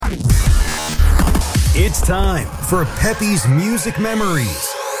It's time for Peppy's Music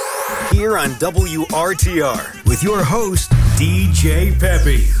Memories. Here on WRTR with your host, DJ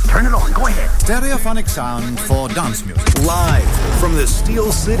Peppy. Turn it on, go ahead. Stereophonic sound for dance music. Live from the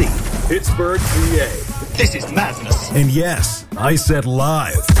Steel City, Pittsburgh, PA. This is madness. And yes, I said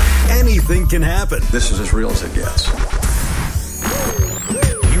live. Anything can happen. This is as real as it gets.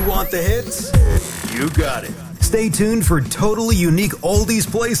 You want the hits? You got it. Stay tuned for totally unique oldies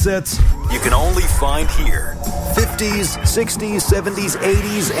play sets you can only find here. 50s, 60s, 70s,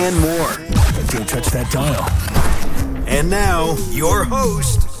 80s, and more. Don't touch that dial. And now, your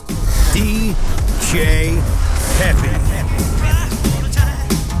host, DJ Peppy.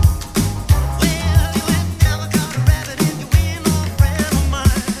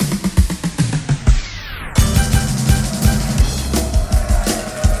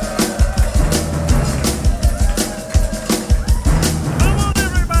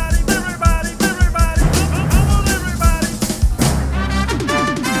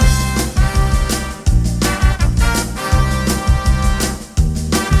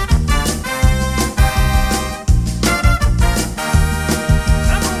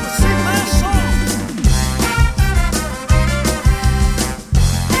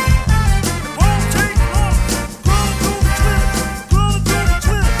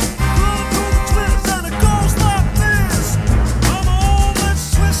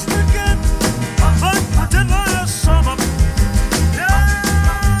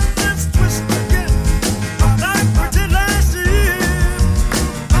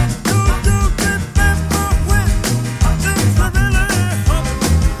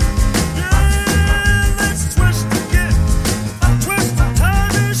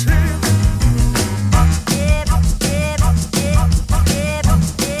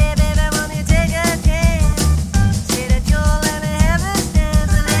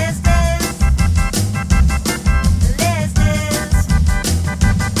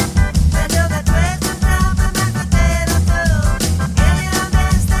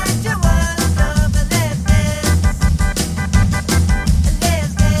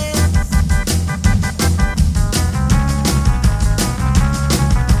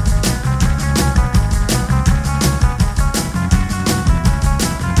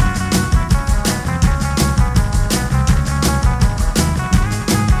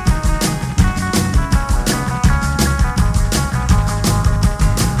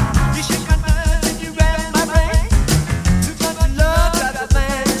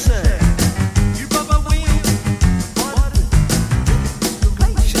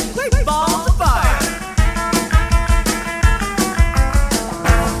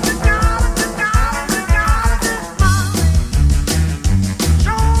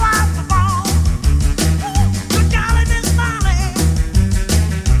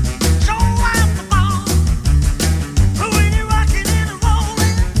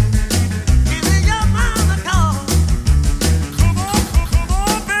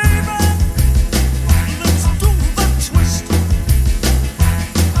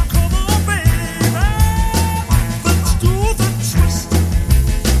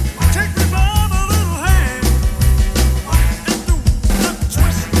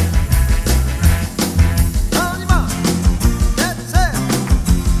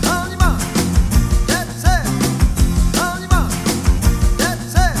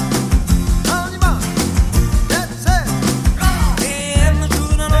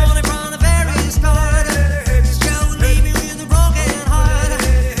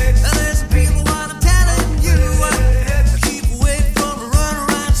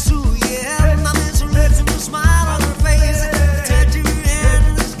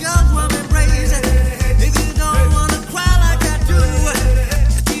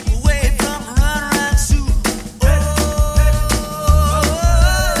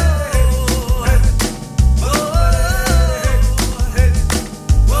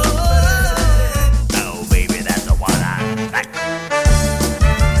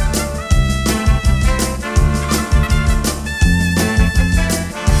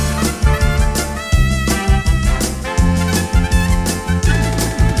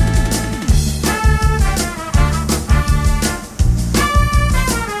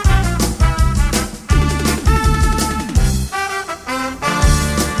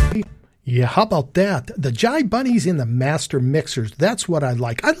 Yeah, how about that? The Jive Bunnies and the Master Mixers. That's what I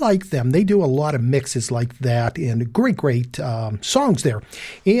like. I like them. They do a lot of mixes like that and great songs there.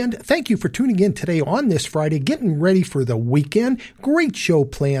 And thank you for tuning in today on this Friday, getting ready for the weekend. Great show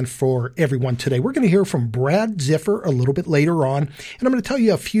planned for everyone today. We're going to hear from Brad Ziffer a little bit later on. And I'm going to tell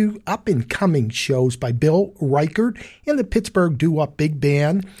you a few up-and-coming shows by Bill Reichert and the Pittsburgh Doo-Wop Big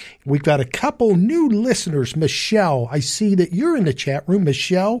Band. We've got a couple new listeners. Michelle, I see that you're in the chat room.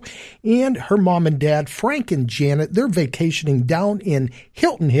 Michelle and her mom and dad, Frank and Janet, they're vacationing down in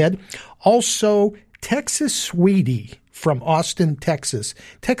Hilton Head. Also, Texas Sweetie from Austin, Texas.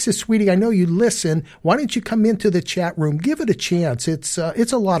 Texas Sweetie, I know you listen. Why don't you come into the chat room? Give it a chance. It's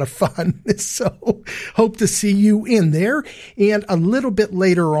a lot of fun. So hope to see you in there. And a little bit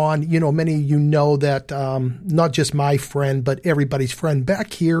later on, many of you know that not just my friend, but everybody's friend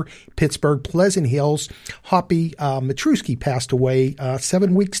back here, Pittsburgh, Pleasant Hills, Hoppy Matruski passed away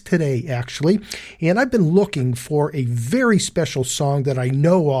 7 weeks today, actually. And I've been looking for a very special song that I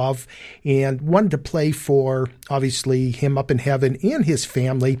know of and wanted to play for, obviously, him up in heaven and his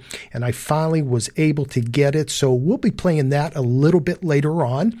family, and I finally was able to get it, so we'll be playing that a little bit later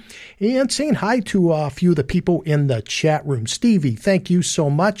on, and saying hi to a few of the people in the chat room. Stevie, thank you so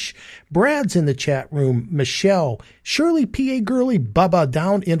much. Brad's in the chat room. Michelle, Shirley, P.A. Gurley, Bubba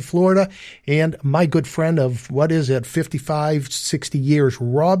down in Florida, and my good friend of, 55, 60 years,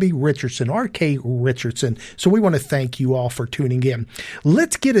 Robbie Richardson, R.K. Richardson. So we want to thank you all for tuning in.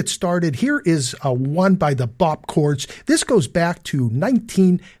 Let's get it started. Here is one by the Bop Chords. This goes back to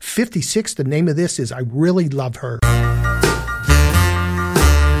 1956. The name of this is I Really Love Her.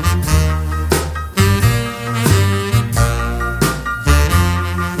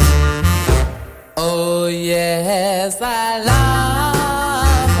 Oh, yes, I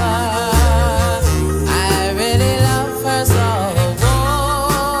love her. I really love her so.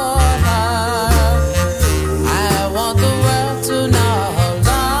 I want the world to know.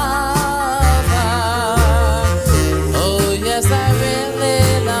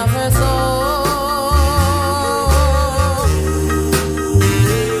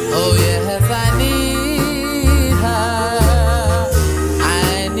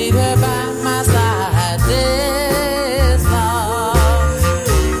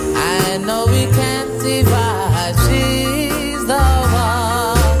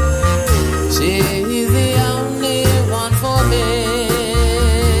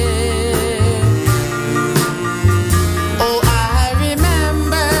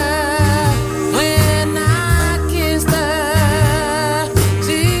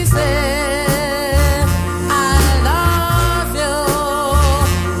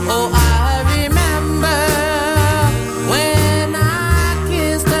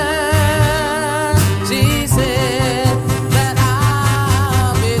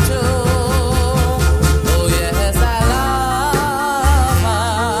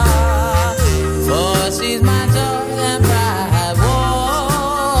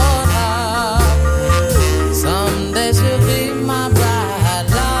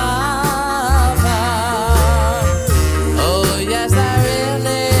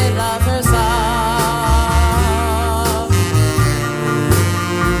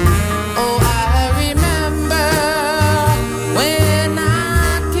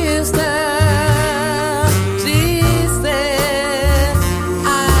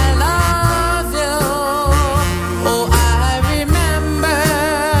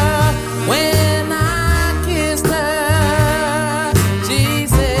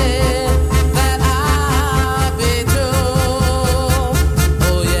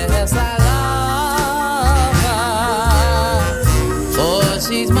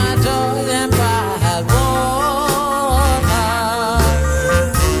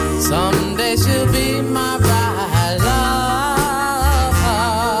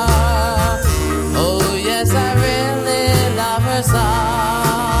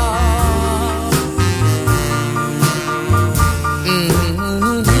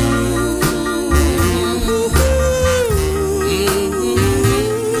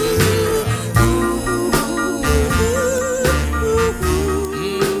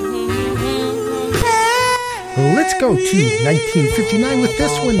 go to 1959 with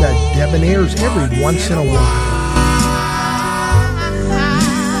this one, the Debonaires, Every Once in a While.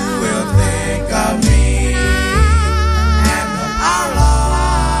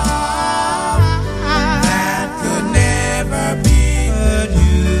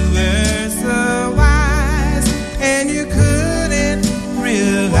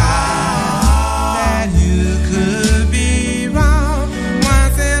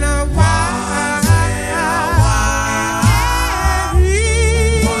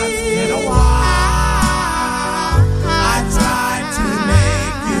 In a while.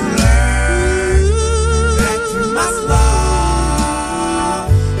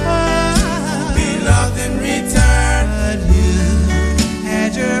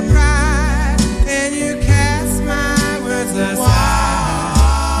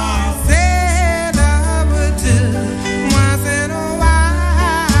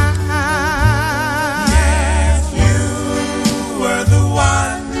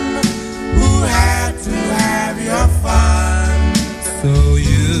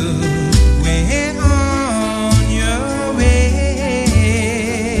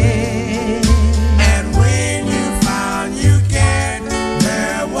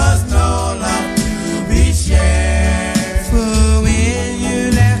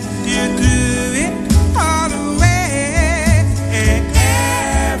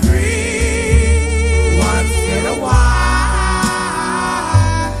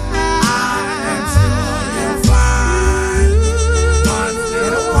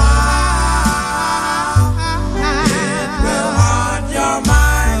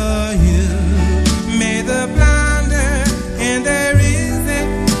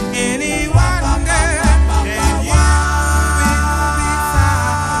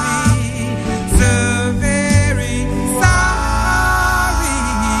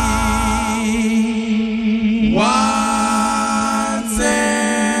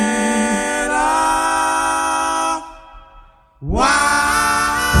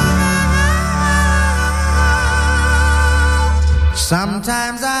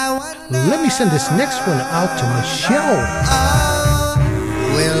 Sometimes I wonder. Let me send this next one out to Michelle.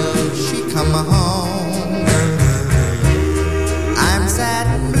 Will she come home? I'm sad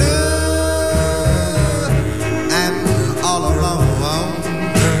and blue and all alone.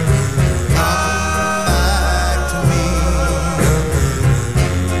 Come back to me.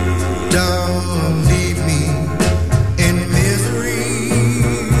 Don't leave me in misery.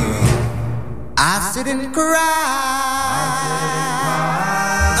 I sit and cry.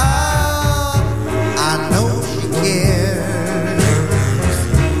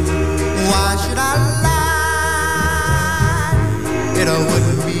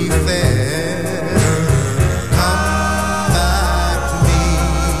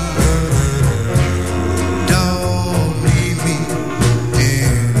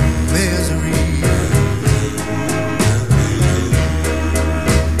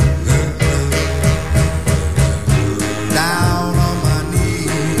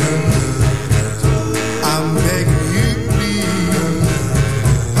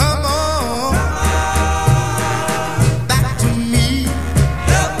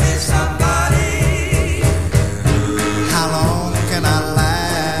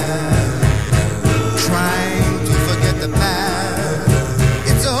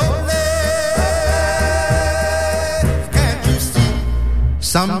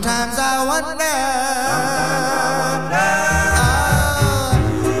 Sometimes I wonder,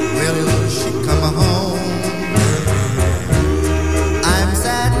 will she come home? I'm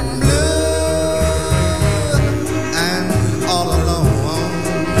sad and blue and all alone.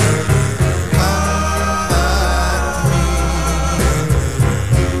 Come back to me.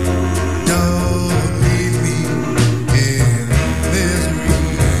 Don't leave me in misery.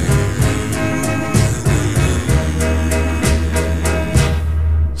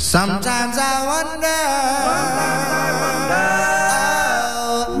 Sometimes I wonder.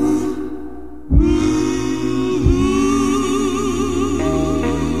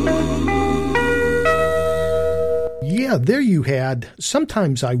 Yeah, there you had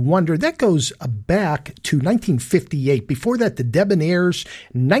Sometimes I Wonder. That goes back to 1958. Before that, the Debonaires,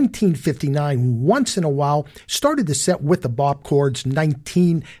 1959, Once in a While. Started the set with the Bop Chords,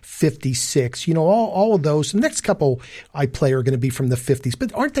 1956. You know, all of those. The next couple I play are going to be from the 50s,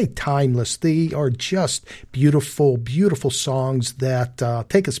 but aren't they timeless? They are just beautiful, beautiful songs that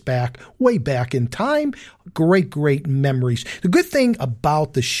take us back, way back in time. Great, great memories. The good thing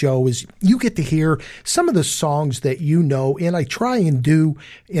about the show is you get to hear some of the songs that you know, and I try and do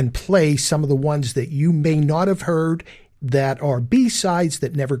and play some of the ones that you may not have heard that are B-sides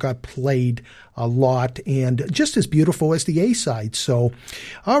that never got played a lot and just as beautiful as the A-sides. So,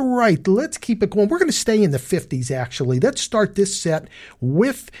 all right, let's keep it going. We're going to stay in the 50s, actually. Let's start this set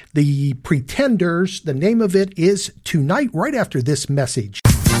with the Pretenders. The name of it is Tonight, right after this message.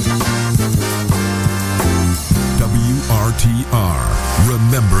 WRTR,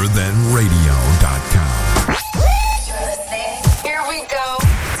 RememberThenRadio.com. You're listening. Here we go.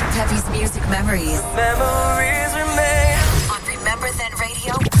 To Peppy's Music Memories. Memories remain. On Remember Then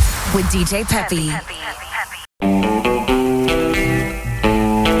Radio with DJ Peppy.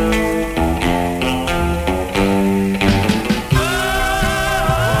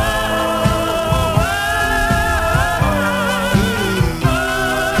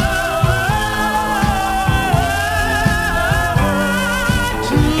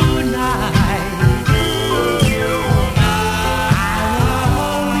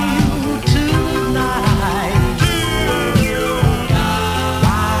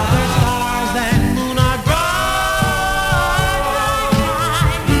 While the stars and moon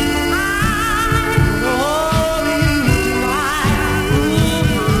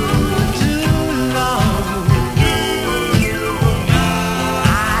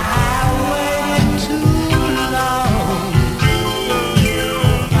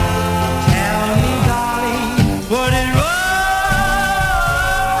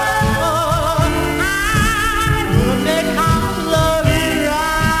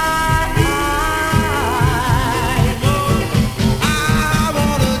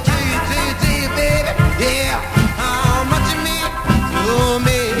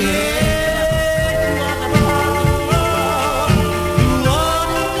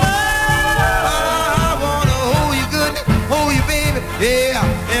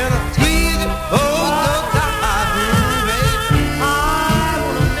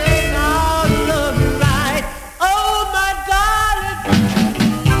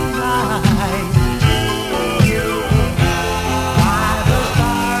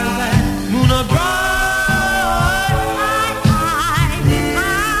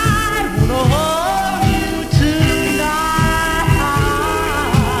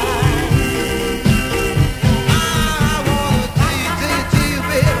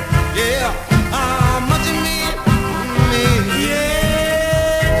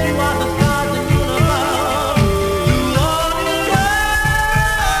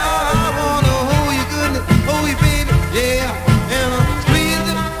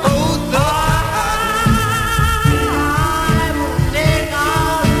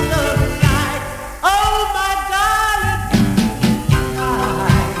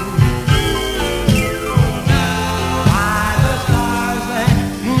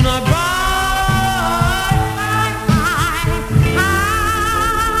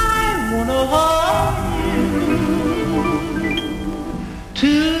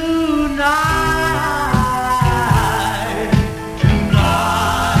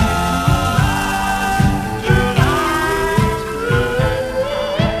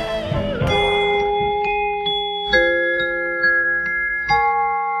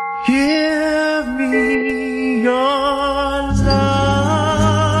Give me your love,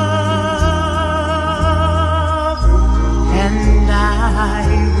 and I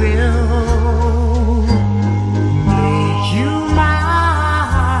will make you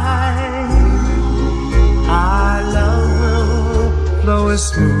mine. Our love will flow as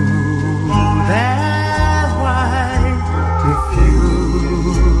smooth as wine if you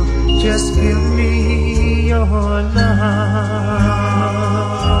just give me your love.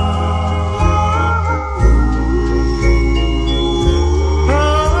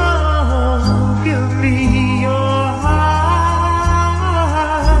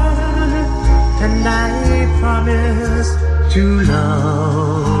 To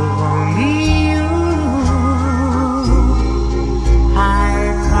love only you, I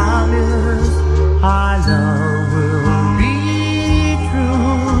promise our love will be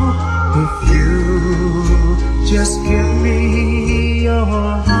true if you just give me your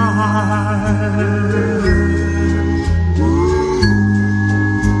heart.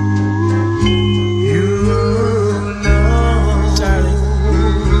 You know, darling,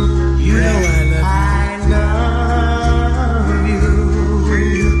 you know I love you.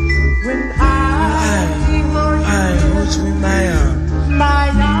 My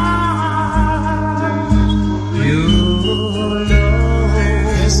arms, you know,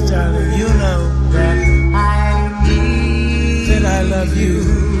 yes, darling, you know that I need, that I love you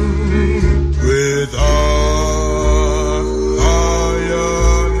with all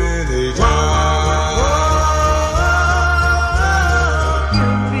your many times.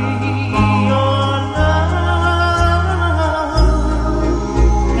 Give me your love,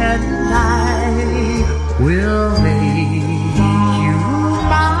 and I will make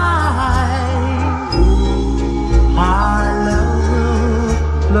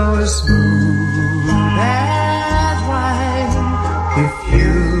smooth as wine if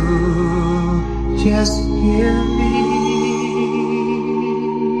you just give me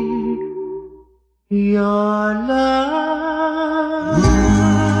your love.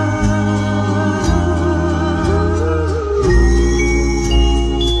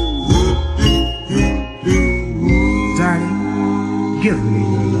 Darling, give me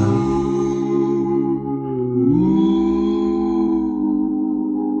your love.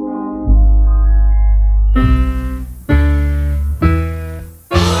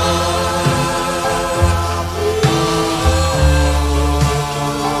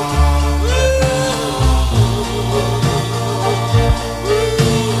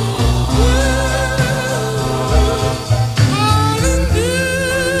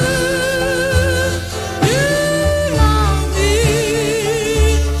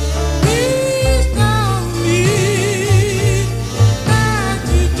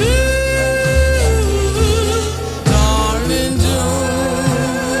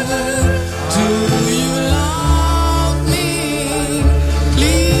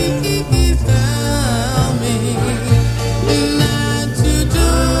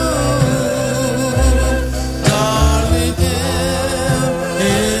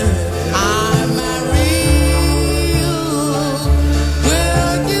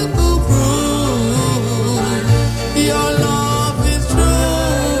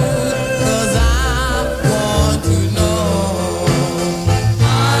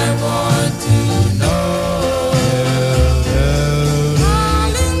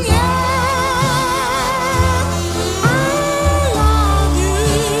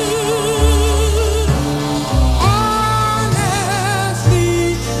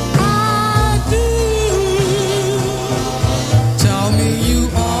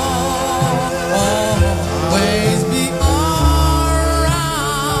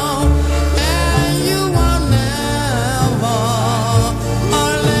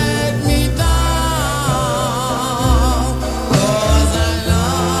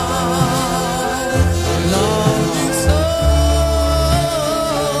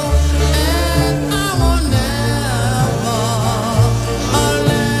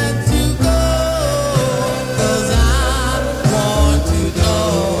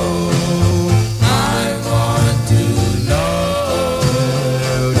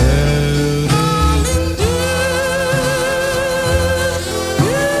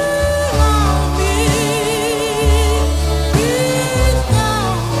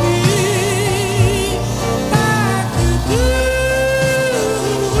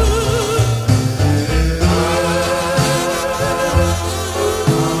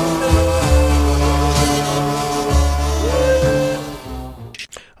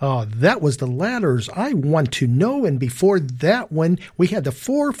 Oh, that was the Ladders, I Want to Know. And before that one, we had the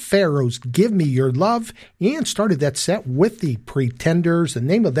Four Pharaohs, Give Me Your Love, and started that set with the Pretenders. The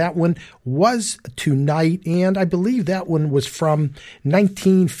name of that one was Tonight, and I believe that one was from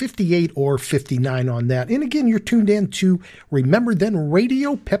 1958 or 59 on that. And again, you're tuned in to Remember Then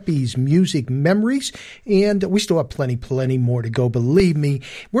Radio, Pepe's Music Memories, and we still have plenty more to go, believe me.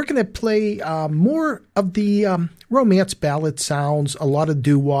 We're going to play more of the romance ballad sounds, a lot of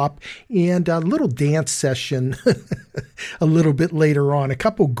doo-wop, and a little dance session a little bit later on. A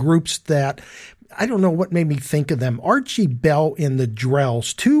couple groups that I don't know what made me think of them. Archie Bell and the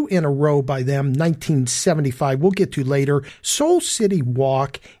Drells, 2 in a row by them, 1975. We'll get to later. Soul City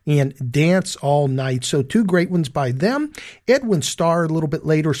Walk and Dance All Night. So 2 great ones by them. Edwin Starr a little bit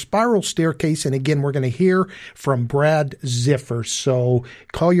later, Spiral Staircase. And again, we're going to hear from Brad Ziffer. So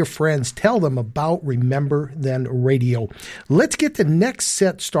call your friends. Tell them about Remember Then Radio. Let's get the next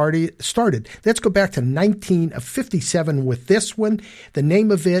set started. Let's go back to 1957 with this one. The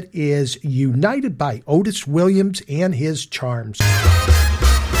name of it is United by Otis Williams and His Charms.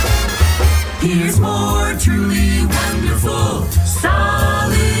 Here's more truly wonderful,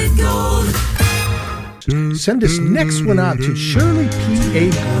 solid gold. Send this next one out to Shirley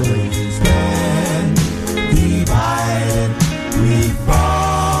P.A. Gurley. Divided, we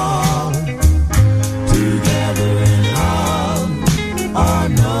fall together in love, or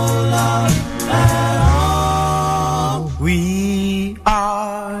no love at all. We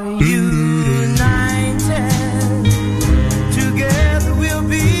are united, together we'll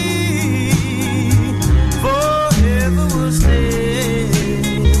be, forever we'll stay,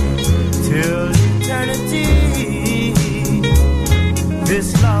 till eternity. This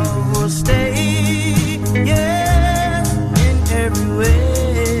love will stay, yeah, in every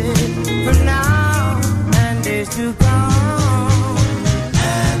way, from now and days to come,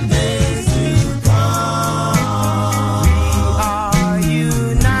 and days to come. We are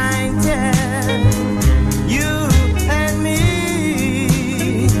united, you and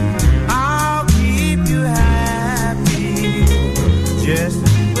me. I'll keep you happy, just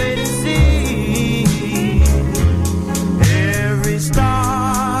wait and see. Every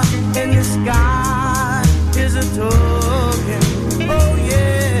star in the sky is a token, oh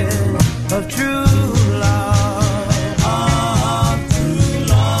yeah, of true love, of true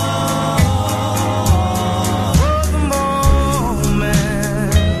love. For the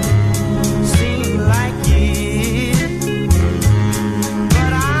moment seem like years,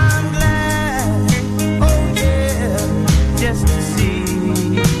 but I'm glad, oh yeah, just to see.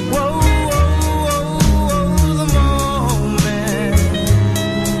 Whoa, the moment,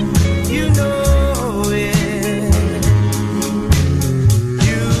 you know it.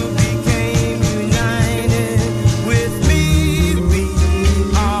 You became united with me. We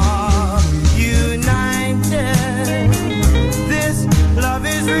are united. This love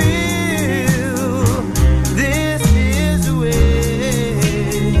is real. This is the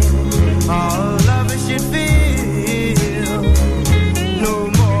way all lovers should feel. No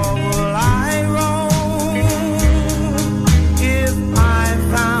more will I roam if I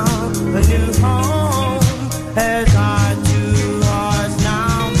found a new home, as our 2 hearts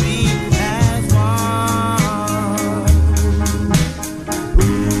now beat as one.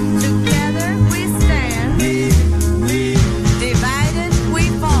 Together we stand, divided we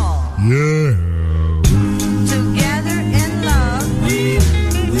fall. Together in love,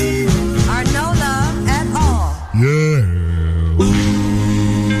 or no love at all.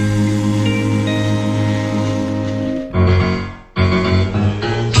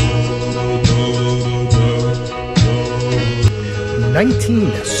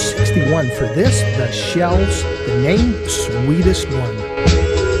 1961 for this, The Shells, the name Sweetest One.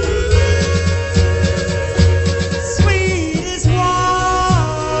 Sweetest one,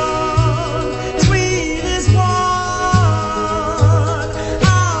 sweetest one,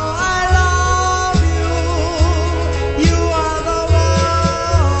 how I love you, you are the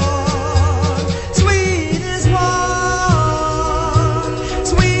one. Sweetest one,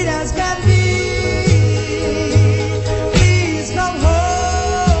 sweet as can be. Please come home,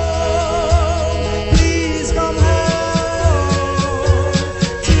 please come home.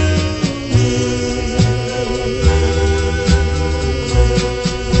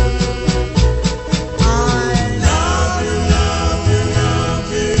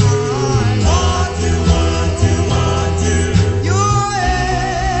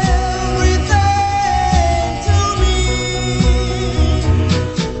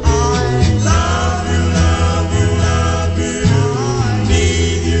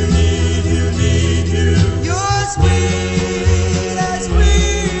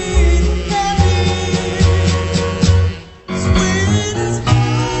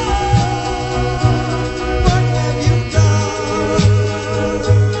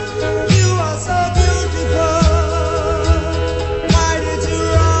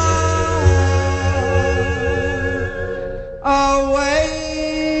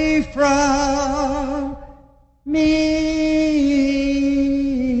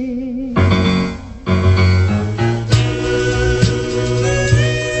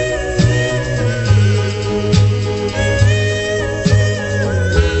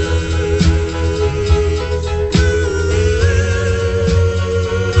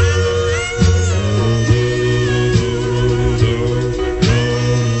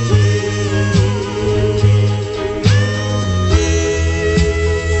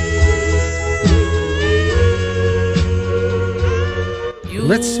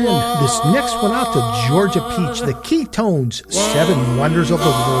 let's send this next one out to Georgia Peach, the Keytones, 7 Wonders of the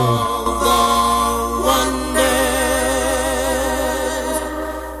World.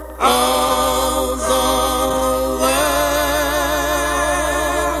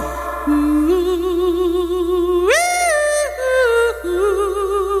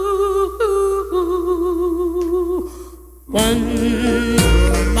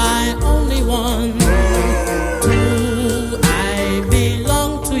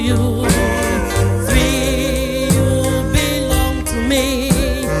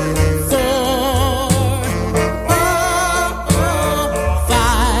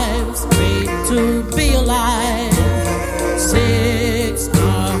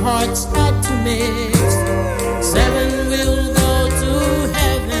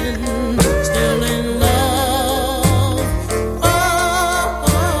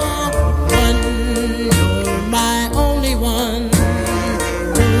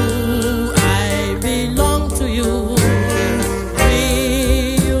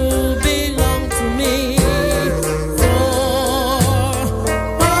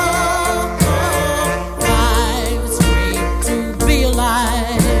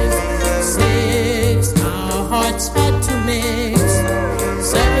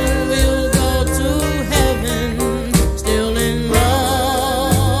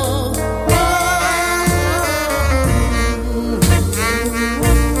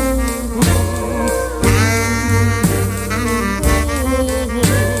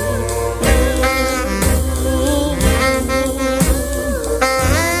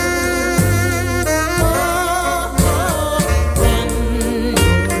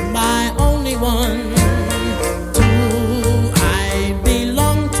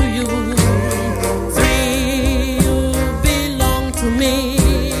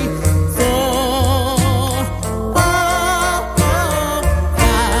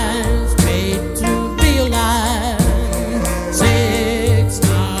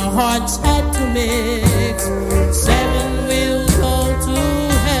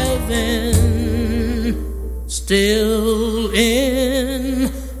 Still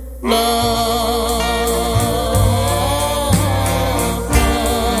in love.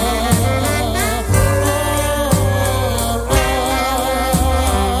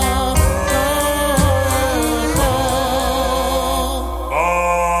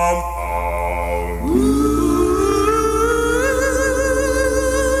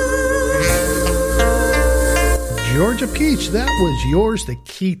 Georgia Peach, that was yours, the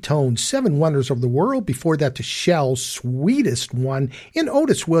Keytones, 7 Wonders of the World. Before that, the Shell's Sweetest One, and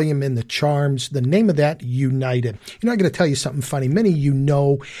Otis William and the Charms. The name of that, United. You know, I'm going to tell you something funny. Many of you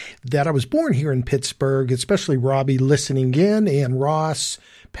know that I was born here in Pittsburgh, especially Robbie listening in, and Ross,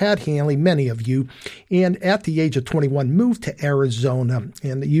 Pat Hanley, many of you. And at the age of 21, moved to Arizona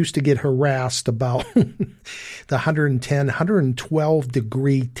and used to get harassed about the 110, 112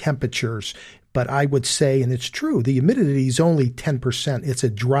 degree temperatures. But I would say, and it's true, the humidity is only 10%. It's a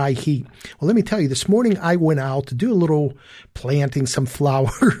dry heat. Well, let me tell you, this morning I went out to do a little planting, some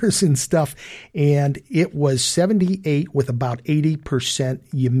flowers and stuff, and it was 78 with about 80%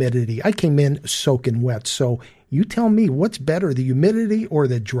 humidity. I came in soaking wet. So you tell me, what's better, the humidity or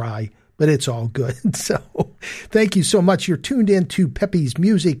the dry? But it's all good. So thank you so much. You're tuned in to Pepe's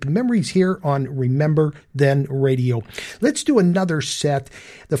Music Memories here on Remember Then Radio. Let's do another set.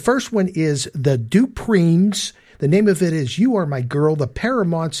 The first one is the Dupreens. The name of it is You Are My Girl, the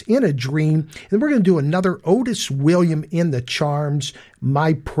Paramounts in a Dream. And we're going to do another Otis William in the Charms,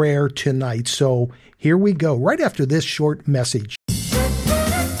 My Prayer Tonight. So here we go, right after this short message.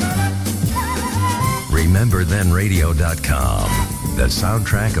 RememberThenRadio.com. The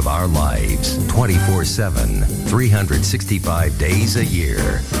soundtrack of our lives, 24/7, 365 days a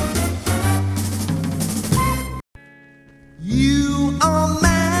year. You are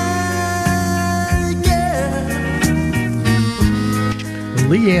my girl.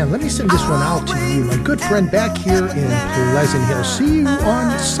 Leanne, let me send this one out to you, my good friend back here in Pleasant Hill. See you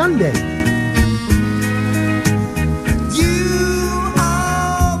on Sunday.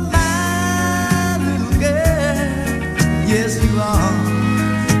 Yes, you are.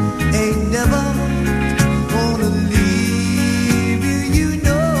 Ain't never gonna leave you, you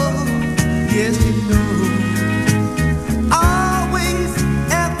know. Yes, you know. Always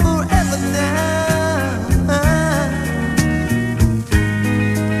and forever now.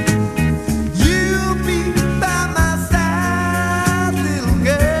 You'll be by my side, little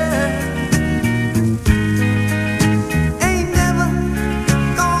girl.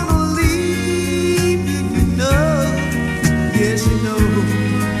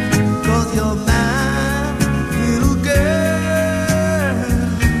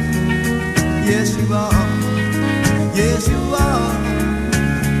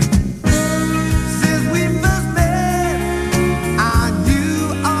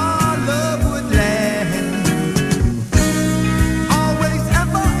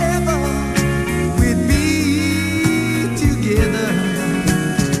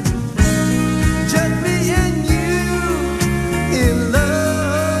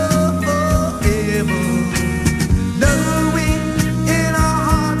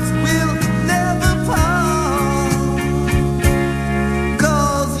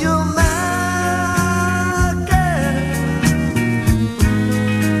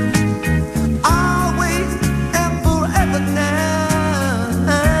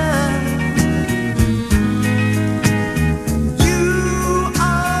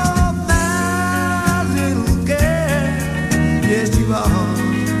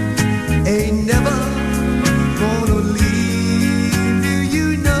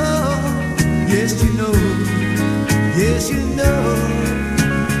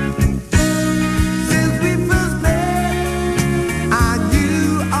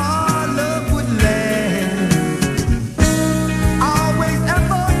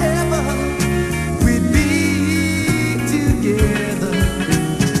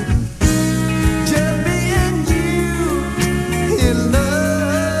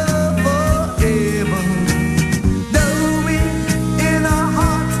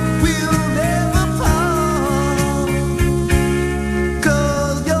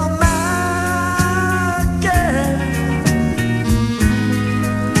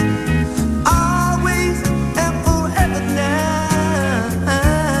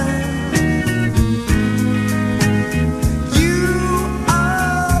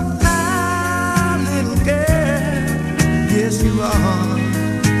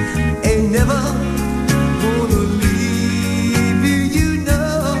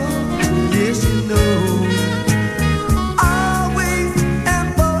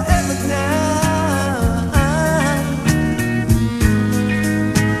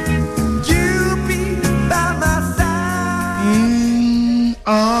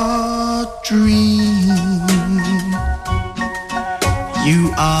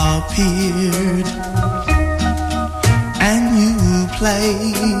 appeared and you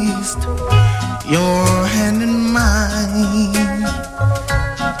placed your hand in mine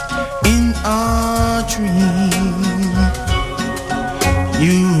in a dream.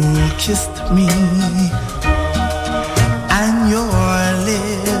 You kissed me and your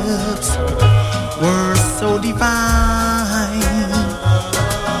lips were so divine.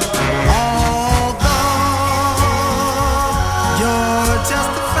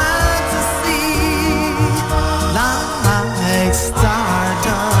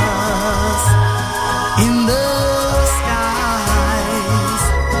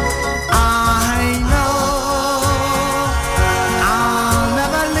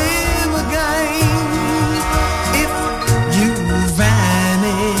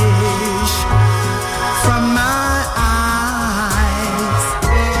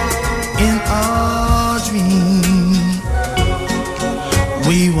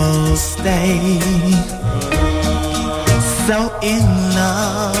 So in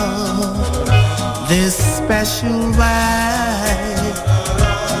love this special way,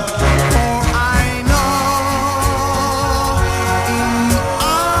 for I know in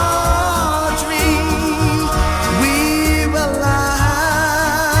our dream we will have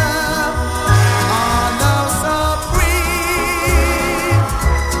our love so free.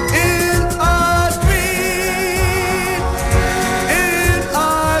 In our dream, in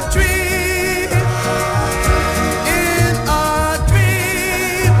our dream.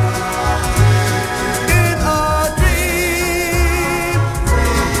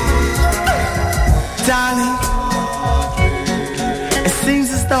 Darling, it seems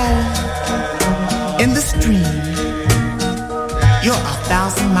as though in this dream you're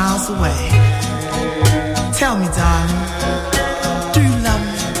 1,000 miles away. Tell me, darling, do you love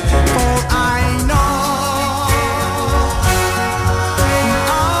me? For I know in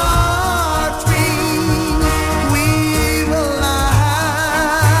our dream we will have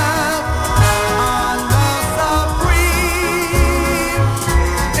our love so free.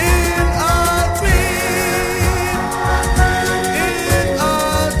 In our dream, in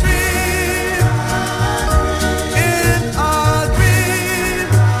our dream, in our dream,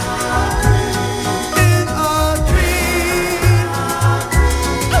 in our dream.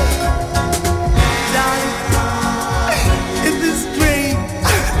 Darling, in this dream,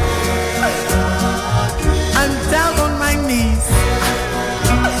 I'm down on my knees,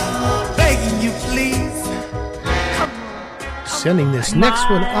 begging you, please. Sending this next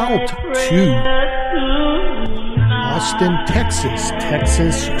one out to Austin, Texas.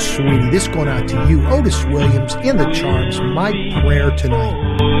 Texas, sweetie. This going out to you, Otis Williams, in the Charms. My prayer tonight.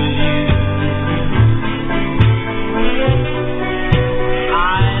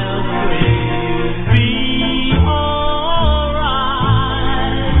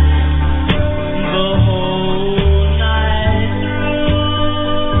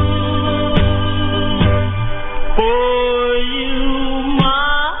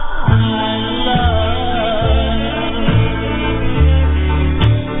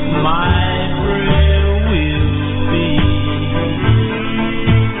 My prayer will be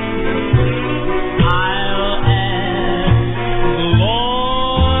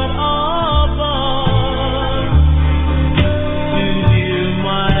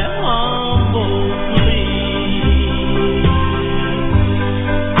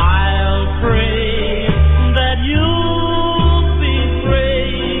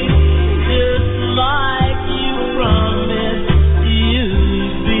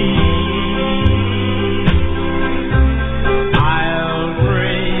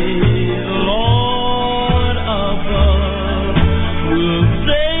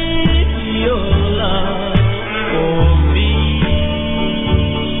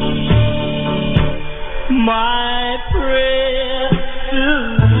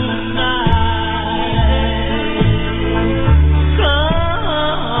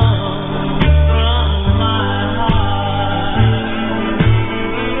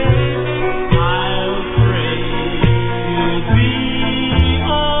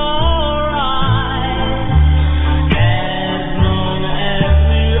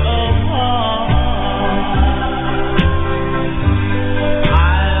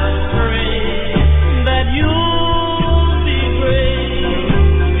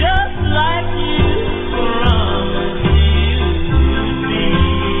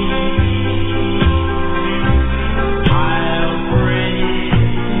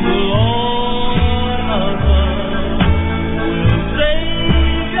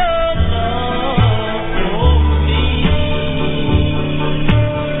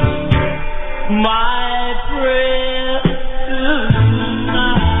my prayer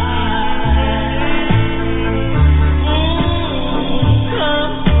tonight.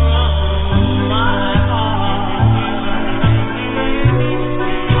 Come from my heart.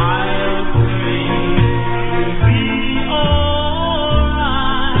 I'll pray you'll be alright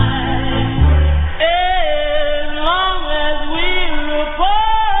as long as we report.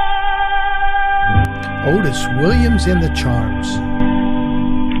 Otis Williams and the Charms.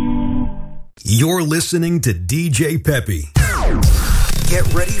 You're listening to DJ Peppy.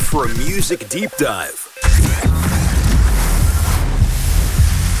 Get ready for a music deep dive.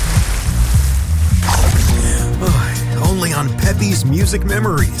 Only on Peppy's Music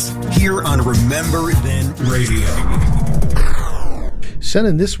Memories, here on Remember Then Radio.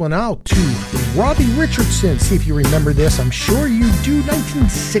 Sending this one out to Robbie Richardson. See if you remember this. I'm sure you do.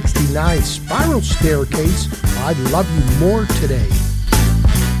 1969 Spiral Staircase. I Love You More Today.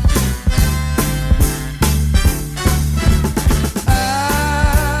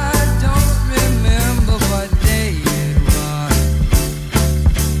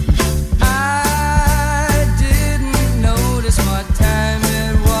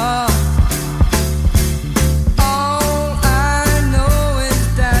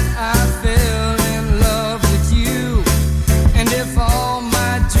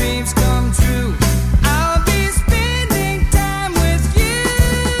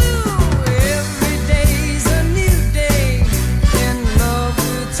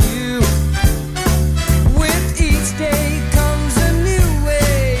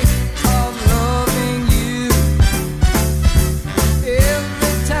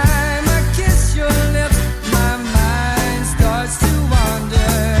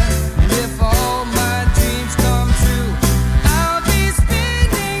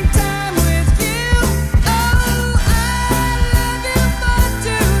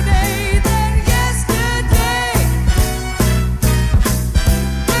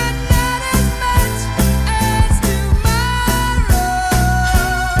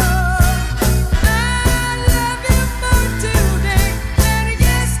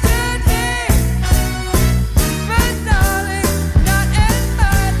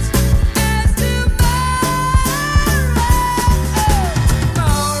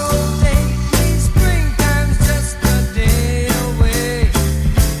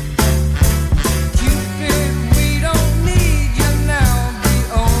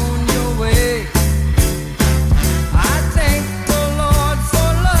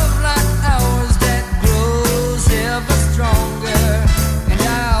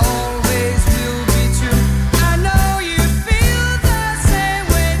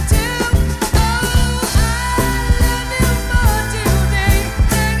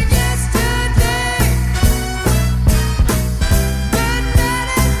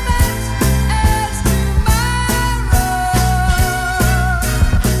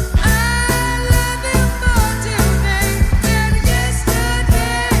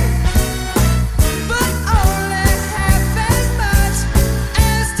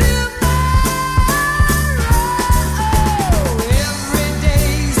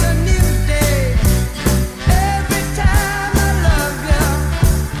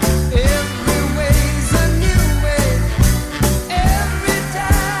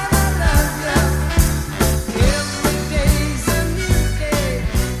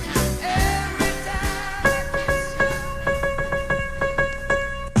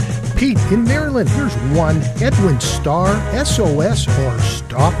 In Maryland, here's one, Edwin Starr, SOS or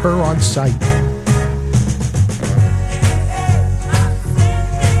Stop Her on Sight.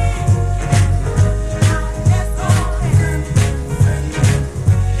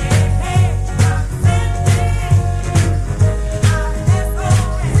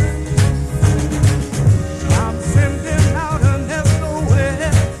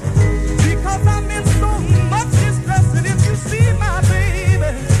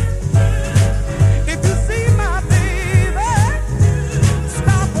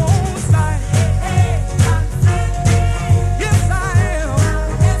 Stop on sight.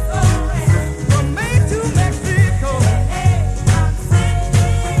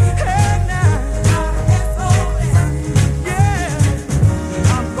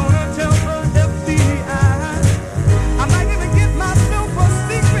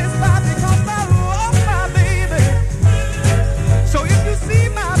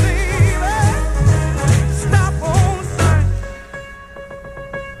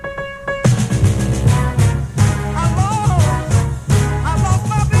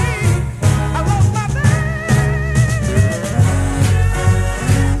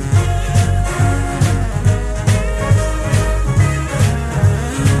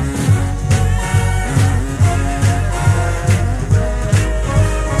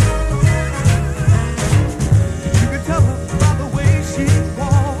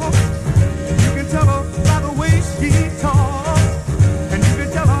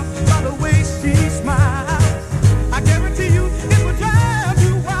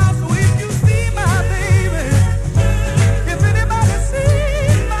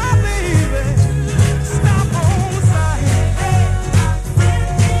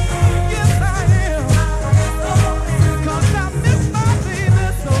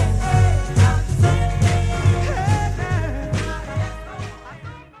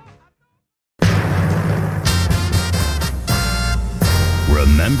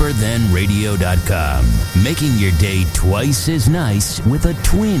 cheaperthanradio.com. Making your day twice as nice with a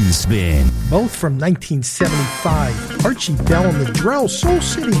twin spin. Both from 1975. Archie Bell and the Drell, Soul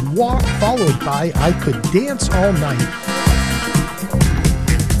City Walk, followed by I Could Dance All Night.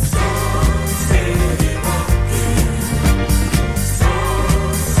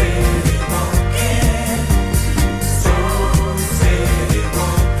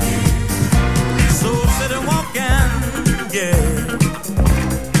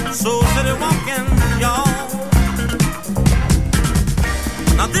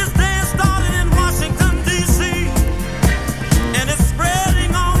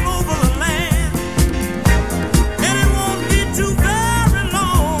 Anyone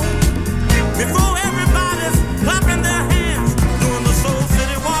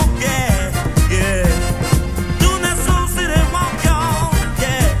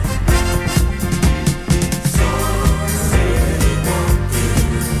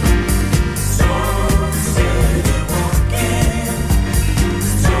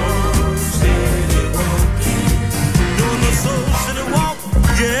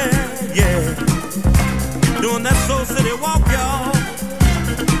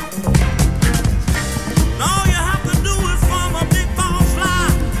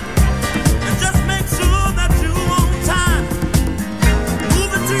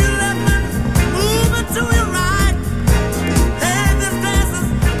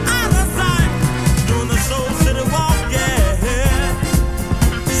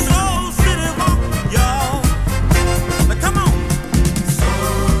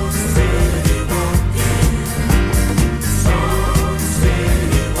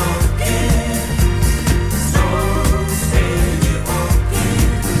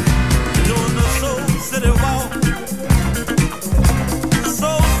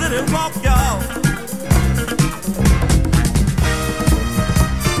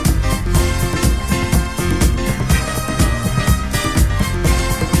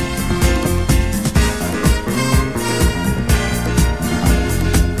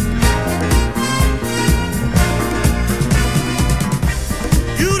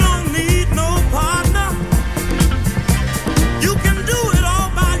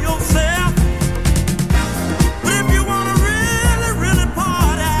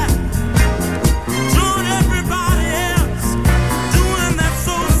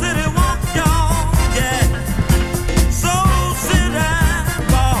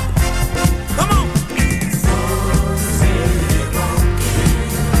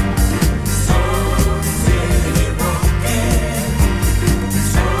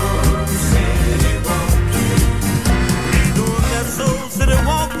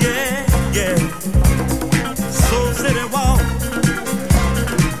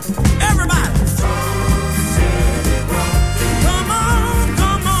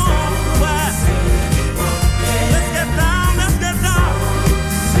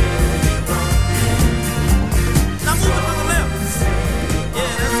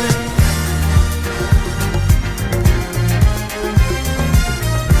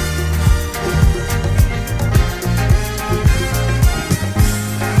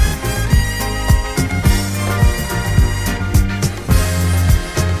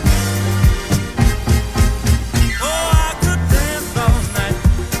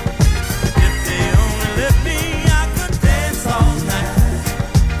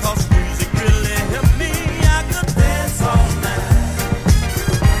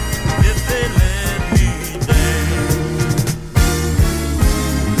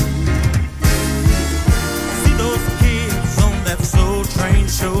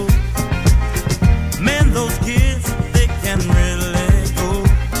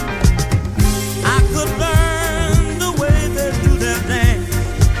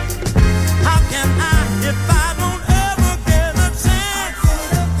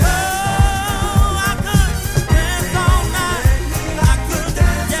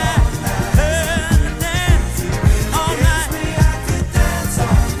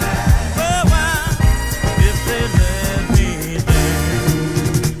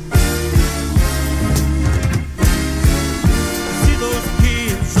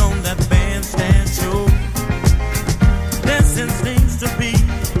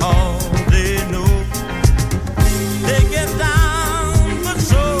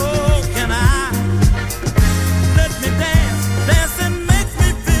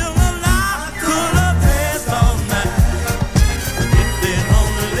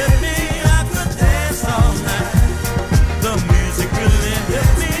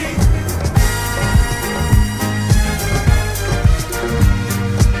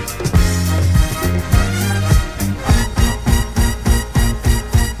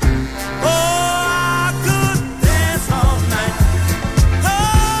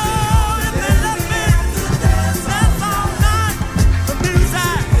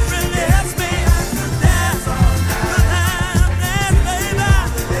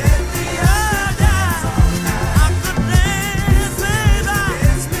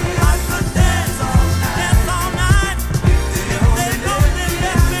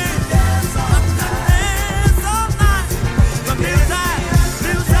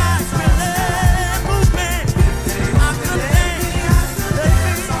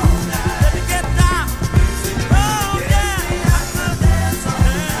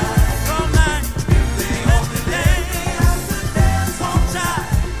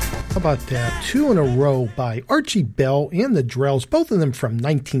about that? 2 in a row by Archie Bell and the Drells, both of them from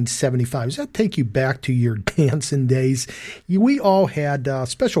 1975. Does that take you back to your dancing days? We all had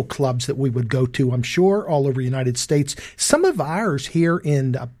special clubs that we would go to, I'm sure, all over the United States. Some of ours here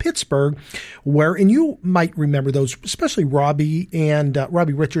in Pittsburgh, and you might remember those, especially Robbie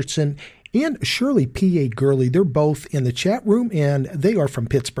Richardson and Shirley P.A. Gurley. They're both in the chat room, and they are from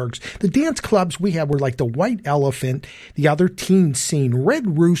Pittsburgh's. The dance clubs we had were like the White Elephant, the Other Teen Scene,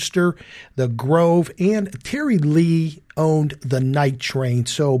 Red Rooster, the Grove, and Terry Lee owned the Night Train.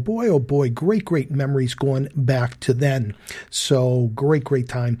 So boy, oh boy, great memories going back to then. So great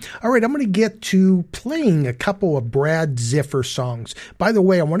time. All right, I'm going to get to playing a couple of Brad Ziffer songs. By the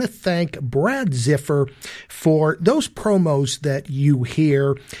way, I want to thank Brad Ziffer for those promos that you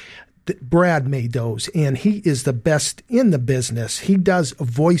hear. Brad made those, and he is the best in the business. He does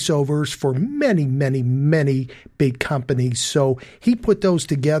voiceovers for many big companies. So he put those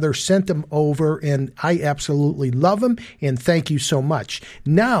together, sent them over, and I absolutely love them, and thank you so much.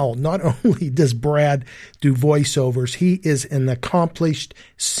 Now, not only does Brad do voiceovers, he is an accomplished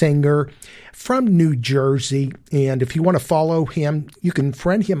singer from New Jersey, and if you want to follow him, you can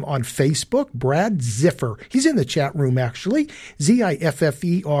friend him on Facebook, Brad Ziffer. He's in the chat room, actually,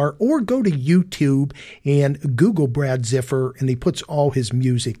 Ziffer, or go to YouTube and Google Brad Ziffer, and he puts all his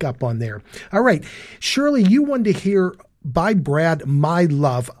music up on there. All right, Shirley, you wanted to hear by Brad, My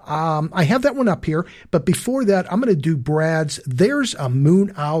Love. I have that one up here, but before that, I'm going to do Brad's There's a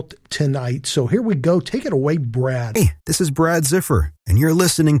Moon Out Tonight. So here we go. Take it away, Brad. Hey, this is Brad Ziffer, and you're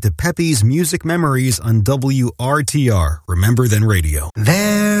listening to Pepe's Music Memories on WRTR, Remember Then Radio.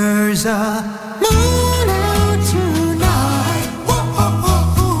 There's a moon out tonight. Whoa.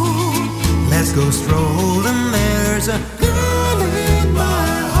 Let's go strolling. There's a girl in my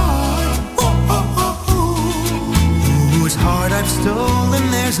heart I've stolen.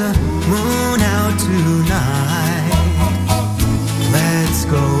 There's a moon out tonight. Let's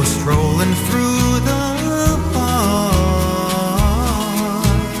go strolling through the park.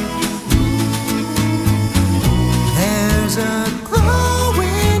 There's a glow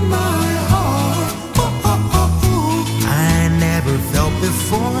in my heart. I never felt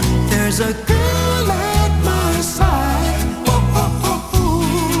before. There's a girl at my side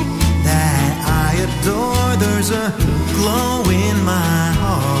that I adore. There's a glow in my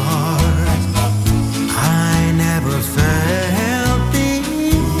heart I never felt before.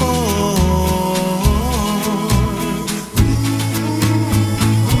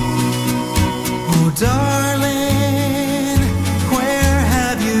 Oh darling, where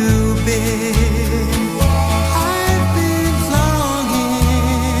have you been? I've been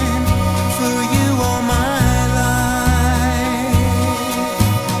longing for you all my life.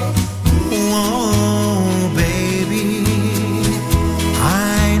 Whoa baby,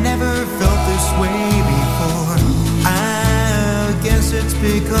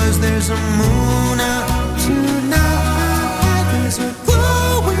 because there's a moon out tonight. There's a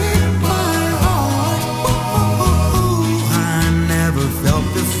glow in my heart. I never felt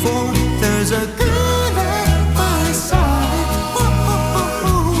before. There's a girl at my side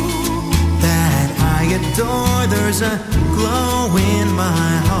that I adore. There's a glow in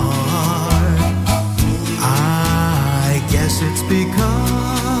my heart. I guess it's because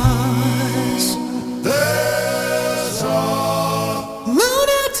there's a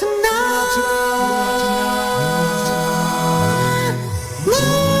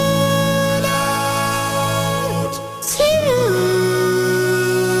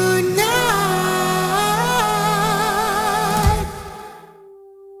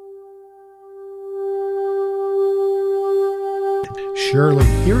Shirley,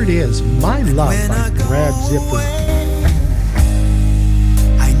 here it is, My Love by Brad Ziffer.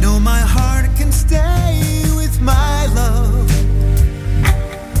 I know my heart can stay with my love.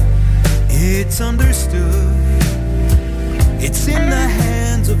 It's understood. It's in the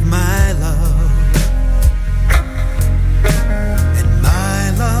hands of my love. And my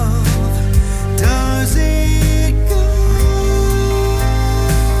love does it good.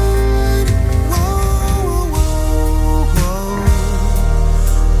 Whoa, whoa, whoa,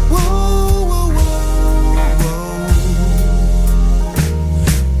 whoa, whoa, whoa, whoa.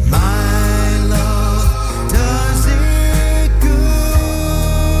 My love does it good.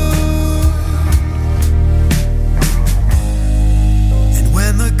 And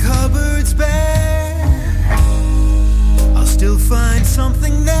when the cupboard's bare, I'll still find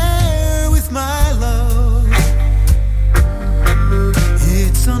something there with my love.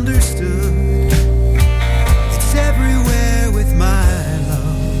 It's understood. It's everywhere with my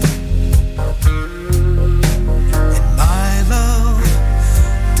love. And my love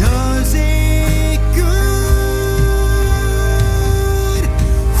does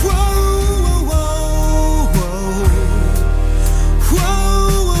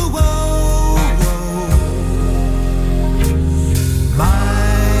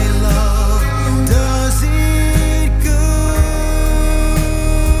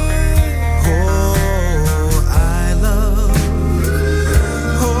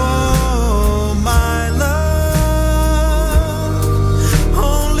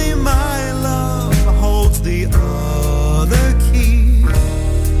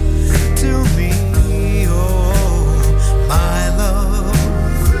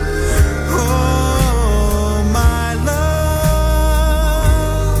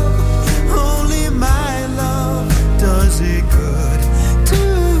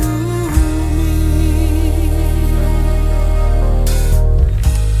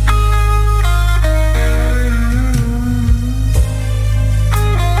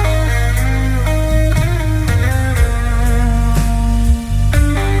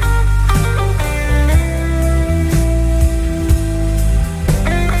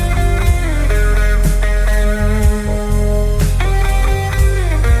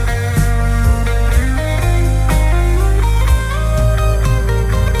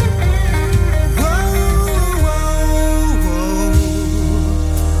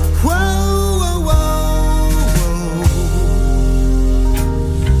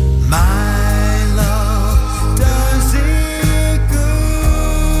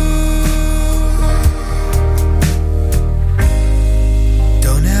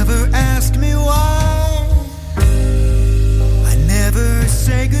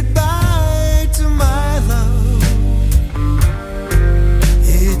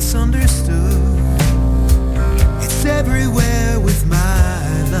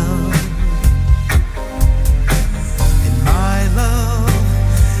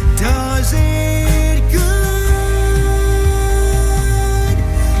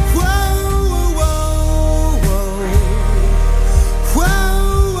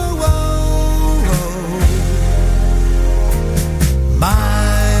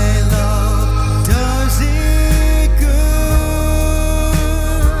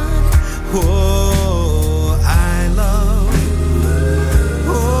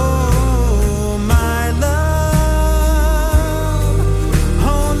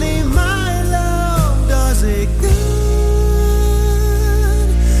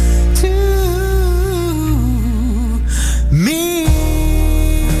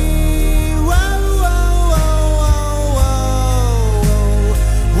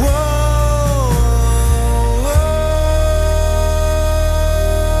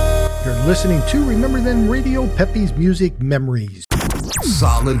listening to Remember Then Radio, Pepe's Music Memories.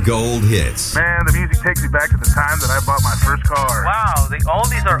 Solid Gold Hits. Man, the music takes me back to the time that I bought my first car. Wow, the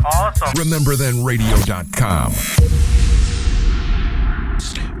oldies are awesome. RememberThenRadio.com.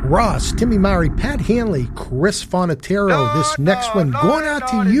 Ross, Timmy Murray, Pat Hanley, Chris Fonatero. This next one going out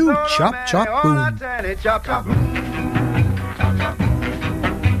to you, Chop Chop Boom. Chop Chop Boom.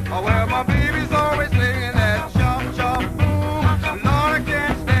 Oh, well, my baby's always singing that chop chop boom. Lord, I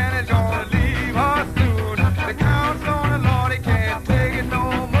can't stand it, gonna leave her soon. The count's on the Lord, he can't take it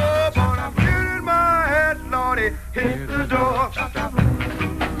no more. But I'm feeling my head, Lordy, hit the door.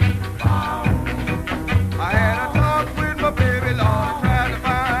 I had a talk with my baby, Lord, trying to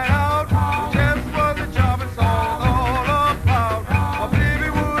find out just what the job and song was all about. My baby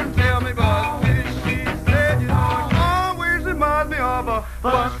wouldn't tell me, but she said, you know, it always reminds me of a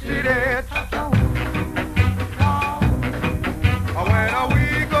busted head. When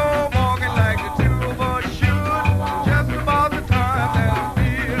we go walking like the two of us should, just about the time that I'm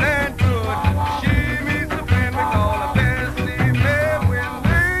feeling good. She meets a friend we call a Bessie May. When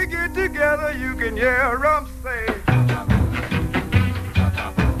they get together, you can hear them say.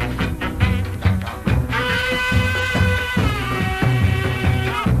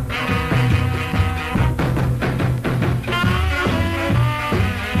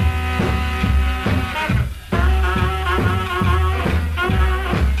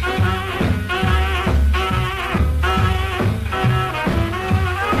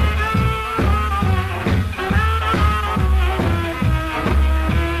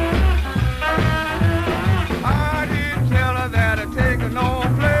 I didn't tell her that I'd take her no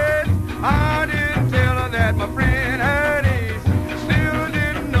place. I didn't tell her that my friend had ace. Still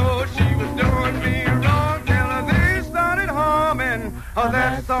didn't know she was doing me wrong. Till they started humming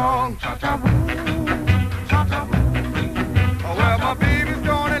that song. Oh, well, my baby's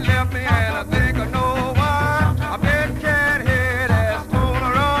gone and left me, and I think I know why. I bet Cat Head has told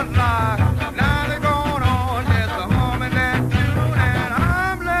her a lie. Now they're going on just a humming that tune, and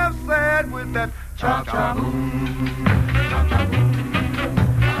I'm left sad with that chop chop boom.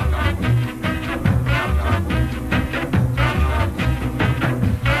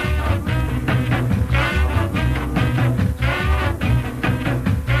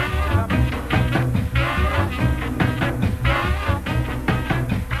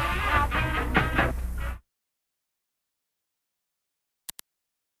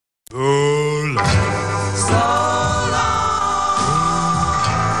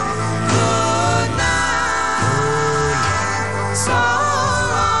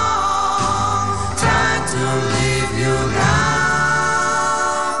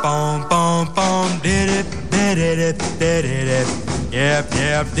 Boom, boom, boom, did it, did it, did it. Yep,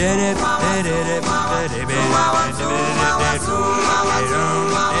 yep, did it, did it, did it, did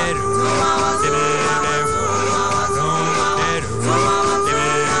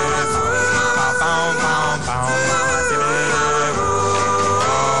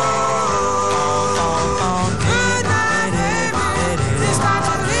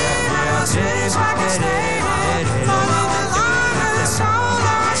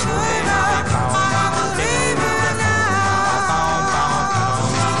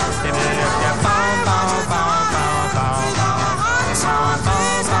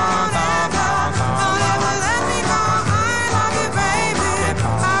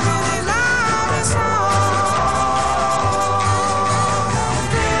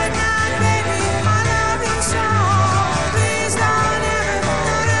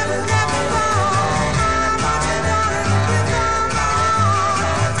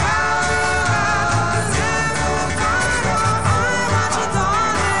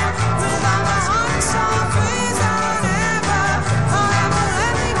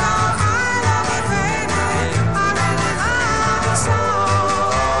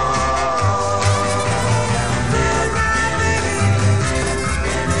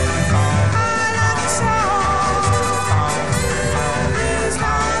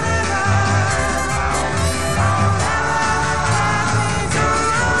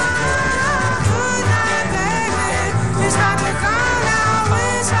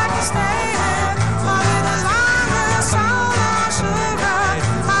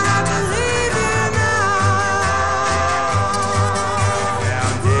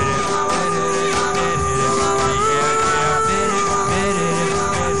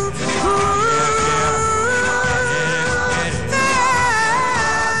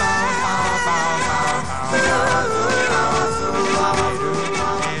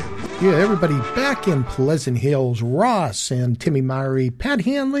everybody back in Pleasant Hills. Ross and Timmy Myrie, Pat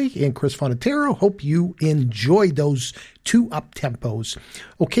Hanley, and Chris Fonatero. Hope you enjoyed those two up-tempos.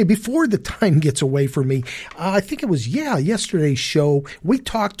 Okay, before the time gets away from me, I think it was, yesterday's show, we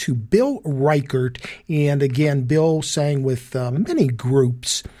talked to Bill Reichert, and again, Bill sang with many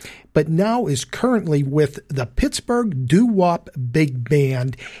groups, but now is currently with the Pittsburgh Doo-Wop Big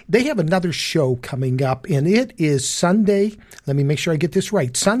Band. They have another show coming up, and it is Sunday, let me make sure I get this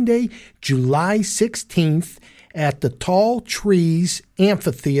right, Sunday, July 16th, at the Tall Trees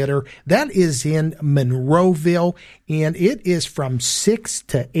Amphitheater. That is in Monroeville, and it is from 6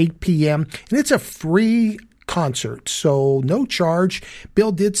 to 8 p.m., and it's a free concert, so no charge.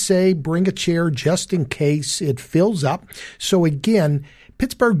 Bill did say bring a chair just in case it fills up. So again,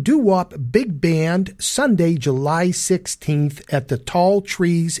 Pittsburgh Doo-Wop Big Band, Sunday, July 16th at the Tall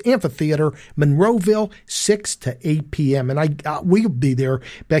Trees Amphitheater, Monroeville, 6 to 8 p.m. And we'll be there,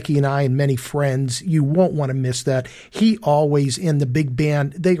 Becky and I and many friends. You won't want to miss that. He always in the big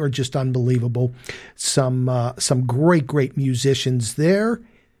band. They are just unbelievable. Some great musicians there.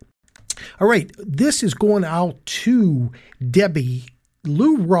 All right, this is going out to Debbie.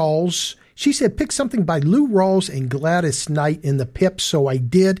 Lou Rawls. She said, pick something by Lou Rawls and Gladys Knight in the Pips, so I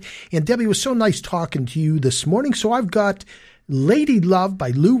did. And Debbie, was so nice talking to you this morning. So I've got Lady Love by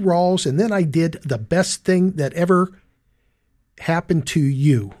Lou Rawls, and then I did The Best Thing That Ever Happened to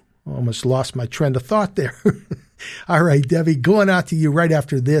You. Almost lost my trend of thought there. All right, Debbie, going out to you right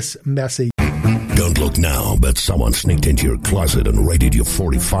after this message. Don't look now, but someone sneaked into your closet and raided your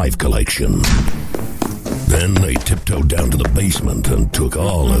 45 collection. Then they tiptoed down to the basement and took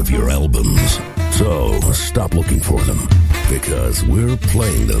all of your albums. So stop looking for them, because we're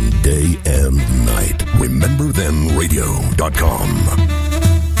playing them day and night. RememberThenRadio.com.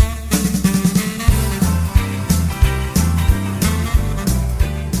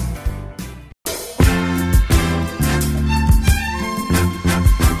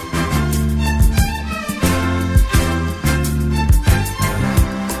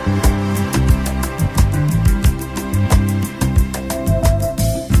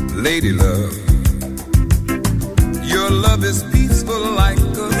 Lady love, your love is peaceful like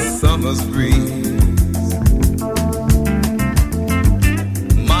a summer's breeze.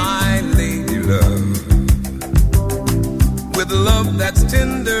 My lady love, with love that's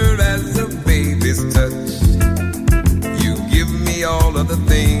tender as a baby's touch, you give me all of the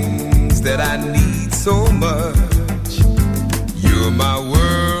things that I need so much. You're my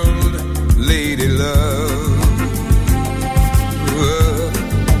world, lady love.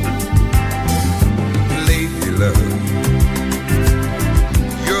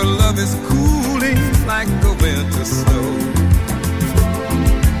 Your love is cooling like the winter snow.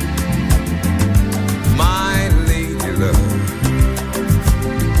 My lady love,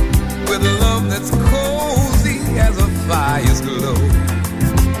 with love that's cozy as a fire's glow.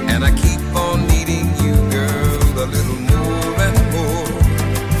 And I keep on needing you, girl, a little more and more.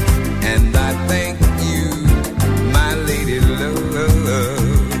 And I thank you, my lady love.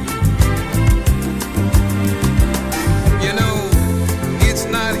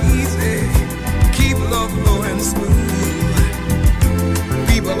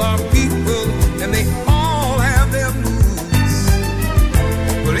 People are people, and they all have their moods.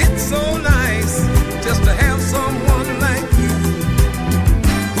 But it's so nice just to have someone like you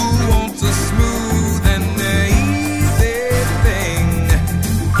who wants a smooth and easy thing,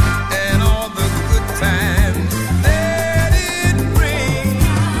 and all the good times that it brings.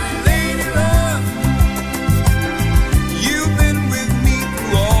 Lady love, you've been with me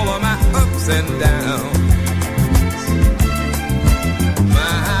through all of my ups and downs.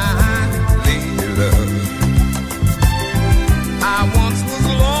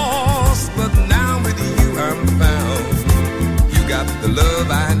 The love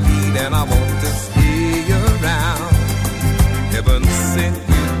I need, and I want to stay around. Heaven sent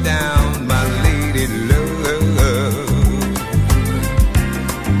you down, my lady love.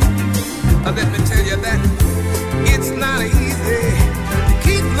 Let me tell you that it's not easy to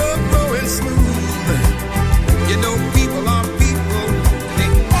keep love growing smooth. You know, people are people, they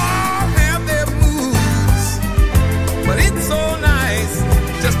all have their moods. But it's so nice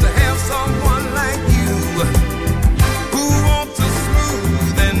just to have someone like you.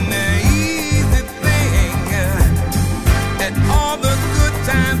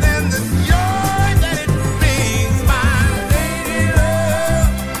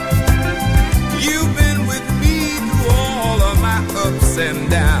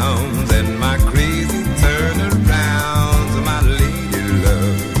 And downs and my crazy turnarounds, my lady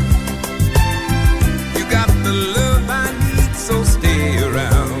love. You got the love I need, so stay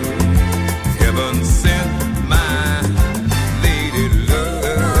around.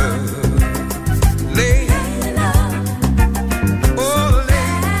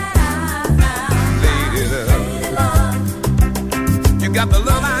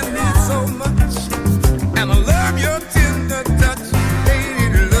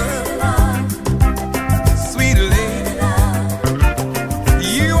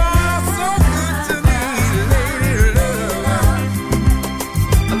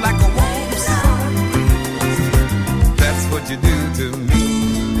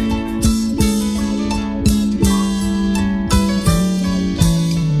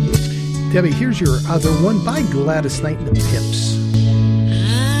 Debbie, here's your other one by Gladys Knight and the Pips.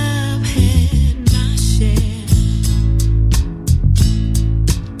 I've had my share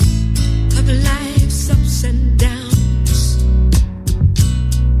of life's ups and downs,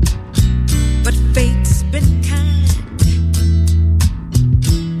 but fate's been kind.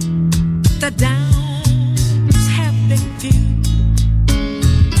 The downs have been few.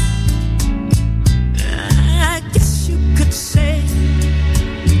 I guess you could say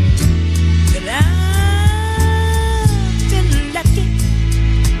that I've been lucky.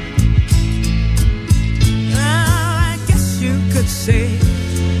 I guess you could say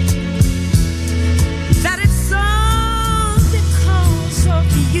that it's all because of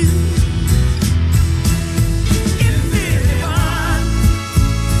you. If anyone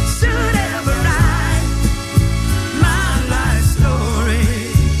should ever write my life story,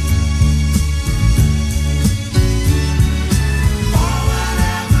 for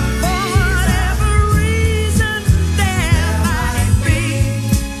whatever reason there might be,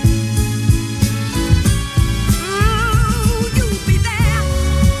 ooh, you'll be there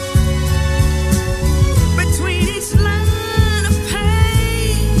between each line of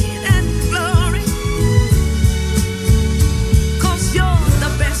pain and glory, 'cause you're the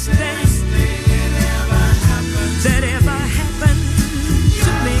best thing that ever happened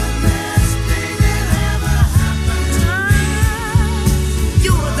to me.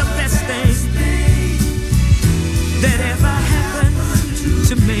 You're the best thing that ever happened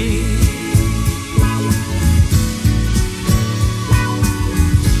to me.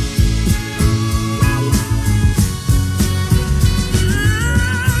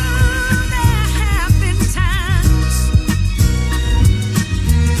 There have been times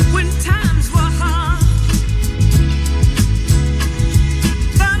when times were hard,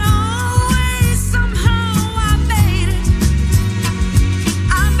 but always somehow I made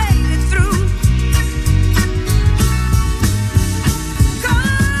it through.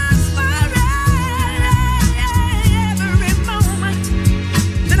 'Cause for every moment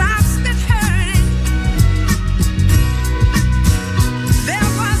that I've spent hurting, there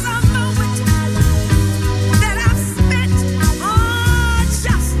was a moment that I've spent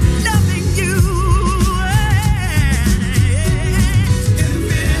just loving you. If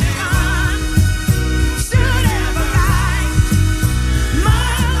anyone should ever write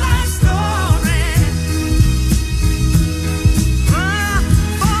my life story,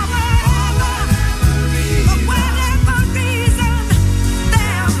 for whatever reason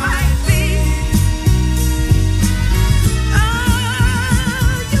there might be,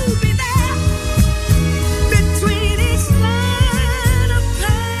 you'll be there between each line of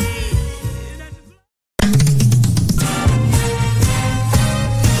pain.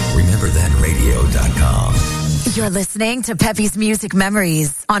 RememberThenRadio.com. You're listening to Peppy's Music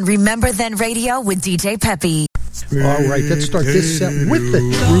Memories on Remember Then Radio with DJ Peppy. All right, let's start this set with the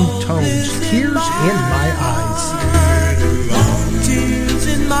True Tones, Tears in My Eyes. Tears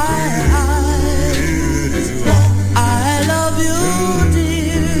in my eyes. I love you,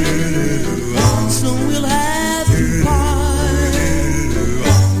 dear. So we'll have to part.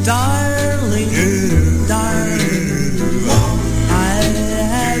 Darling, darling. I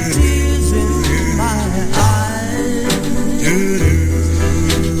have tears in my eyes.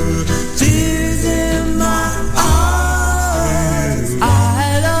 Tears in my eyes.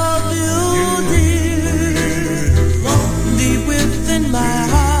 I love you, dear. Deep within my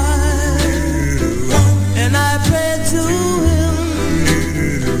heart. And I pray to him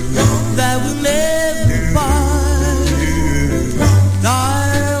that we'll never part.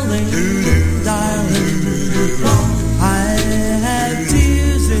 Darling, darling, I have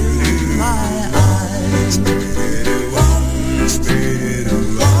tears in my eyes.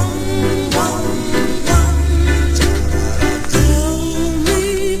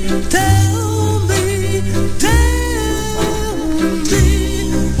 Tell me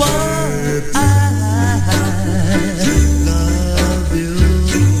why I love you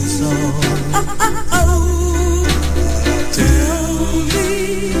so.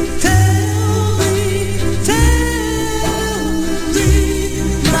 Tell me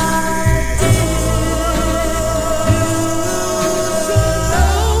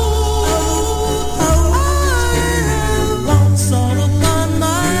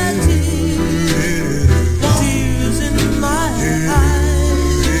my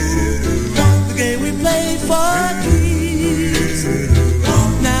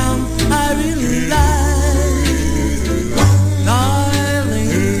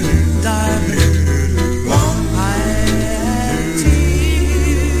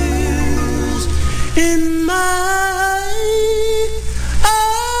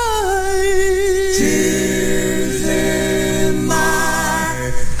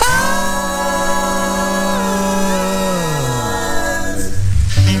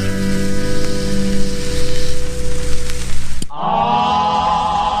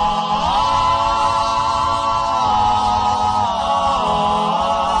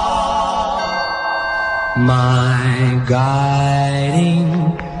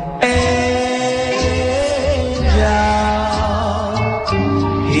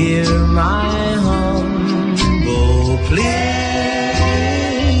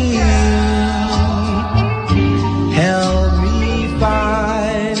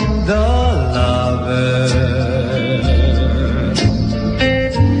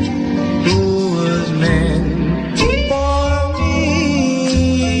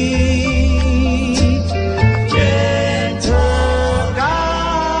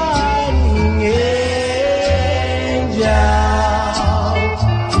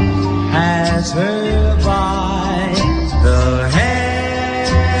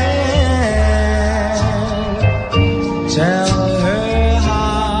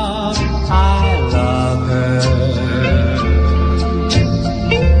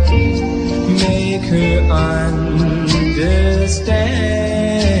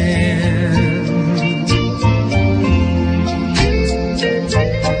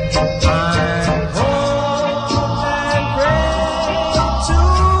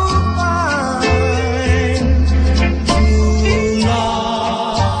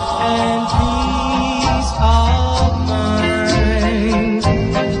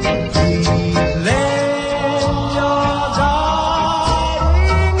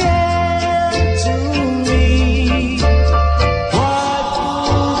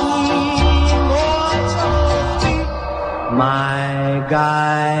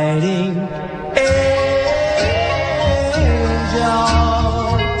guiding angel,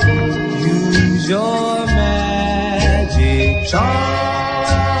 use your magic charm,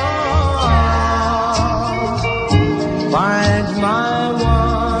 find my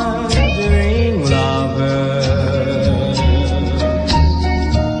wandering lover,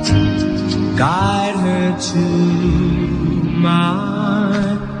 guide her to my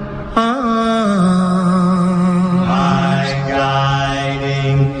arms. My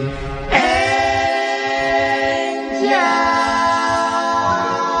guiding angel.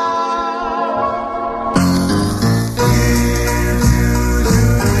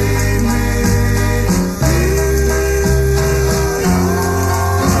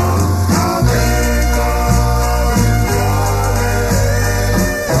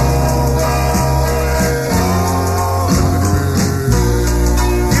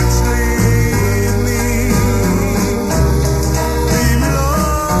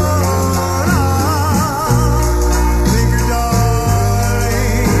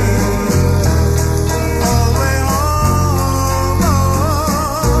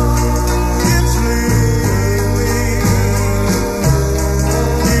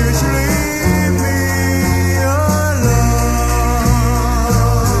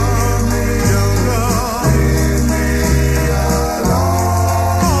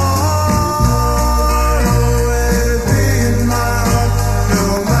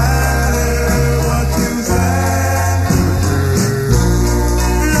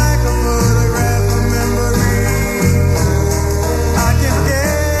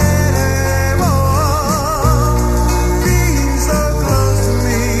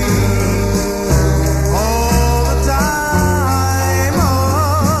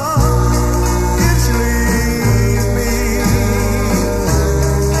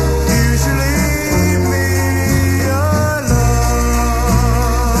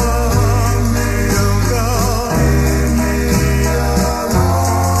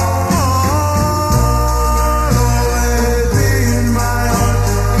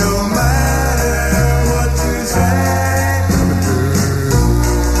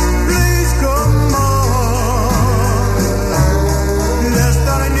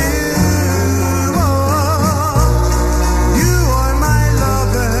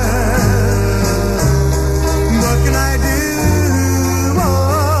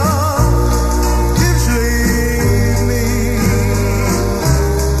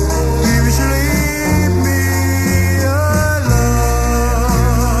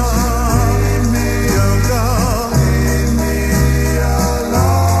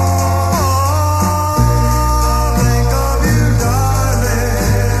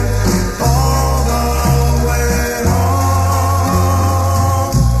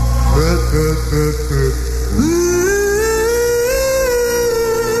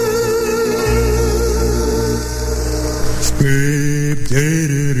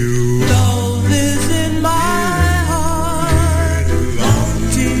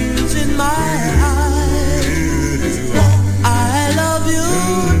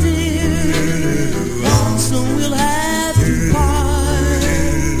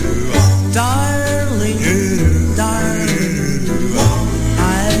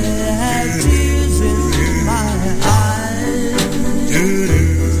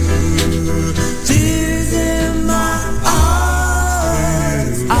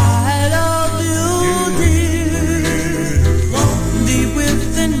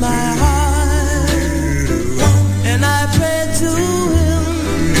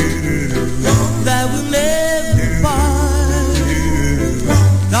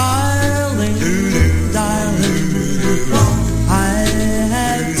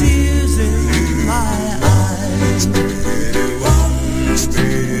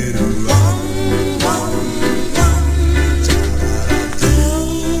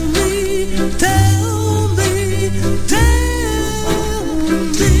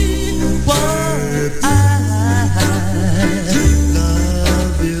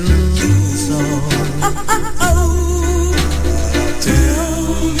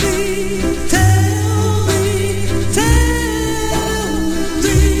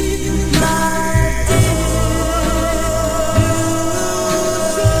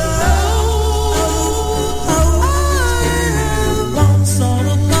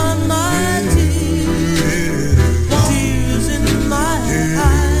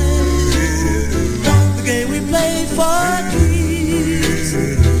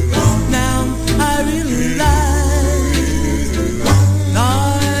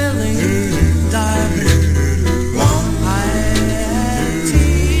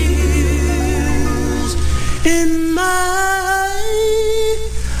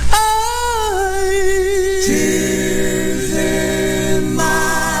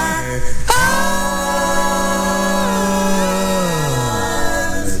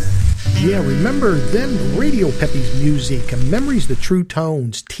 Pepe's Music, Memories, the True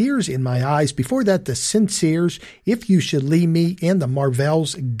Tones, Tears in My Eyes. Before that, the Sinceres, If You Should Leave Me, and the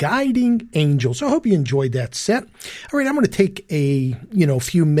Marvels, Guiding Angels. I hope you enjoyed that set. All right, I'm going to take a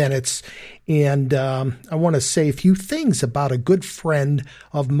few minutes, and I want to say a few things about a good friend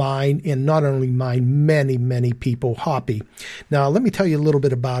of mine, and not only mine, many, many people, Hoppy. Now, let me tell you a little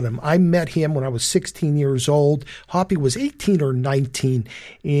bit about him. I met him when I was 16 years old. Hoppy was 18 or 19,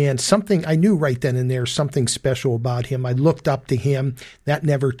 and something I knew right then and there, something special about him. I looked up to him. That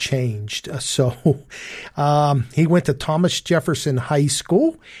never changed. So he went to Thomas Jefferson High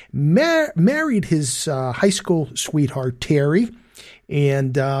School, married his high school sweetheart, Terry,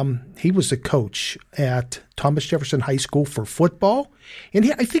 and he was the coach at Thomas Jefferson High School for football. And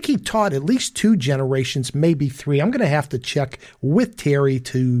I think he taught at least 2 generations, maybe 3. I'm going to have to check with Terry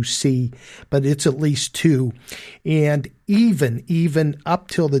to see, but it's at least 2. And even up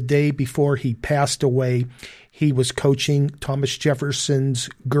till the day before he passed away, he was coaching Thomas Jefferson's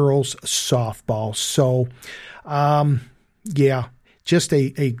girls softball. So, yeah. Just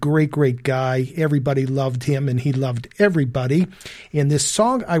a great, great guy. Everybody loved him, and he loved everybody. And this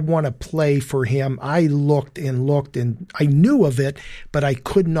song I want to play for him, I looked, and I knew of it, but I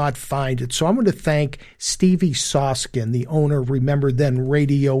could not find it. So I'm going to thank Stevie Soskin, the owner of Remember Then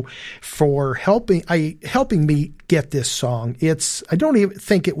Radio, for helping me get this song. I don't even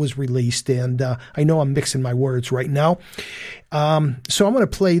think it was released, and I know I'm mixing my words right now. So I'm going to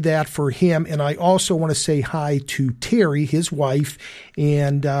play that for him, and I also want to say hi to Terry, his wife,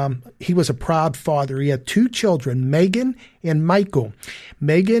 and he was a proud father. He had 2 children, Megan and Michael.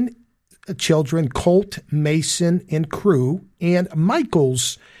 Megan, children, Colt, Mason, and Crew, and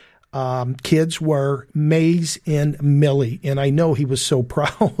Michael's kids were Maze and Millie, and I know he was so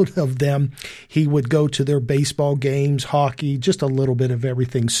proud of them. He would go to their baseball games, hockey, just a little bit of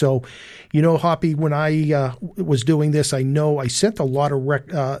everything. So, Hoppy, when I was doing this, I know I sent a lot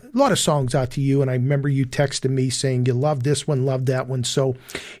of songs out to you, and I remember you texted me saying you love this one, love that one. So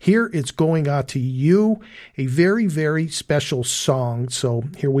here it's going out to you, a very, very special song. So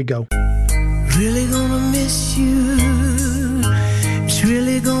here we go. Really gonna miss you. It's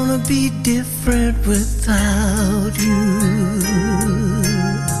really gonna be different without you.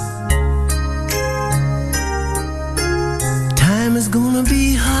 Time is gonna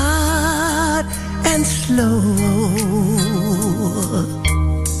be hard and slow.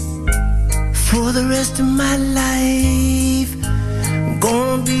 For the rest of my life, I'm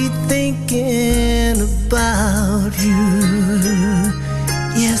gonna be thinking about you.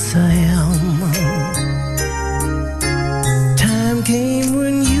 Yes, I am. Time came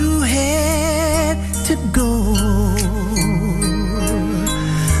when you had to go.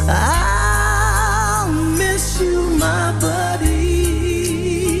 I'll miss you, my buddy.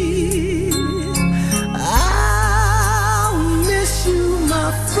 I'll miss you,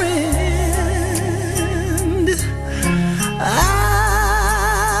 my friend. I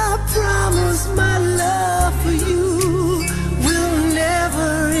promise my love for you will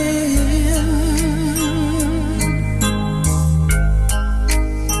never end.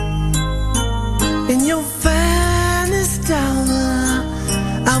 In your finest hour,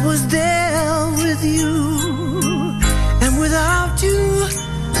 I was there with you, and without you,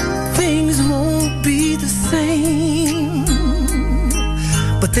 things won't be the same.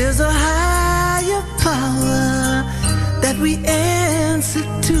 But there's a higher power that we answer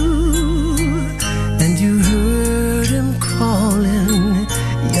to, and you heard him calling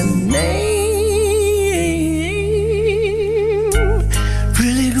your name.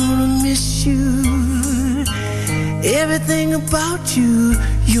 Really gonna miss you. Everything about you,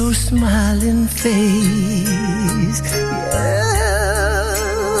 your smiling face.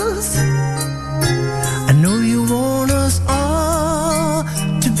 Yes, I know you want us all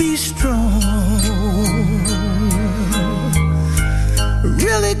to be strong.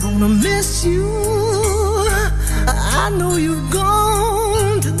 Really gonna miss you. I know you've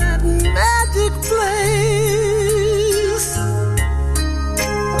gone to that magic place,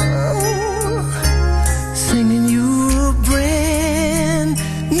 singing you a brand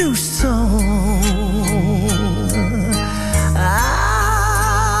new song.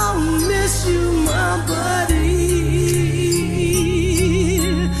 I'll miss you, my buddy.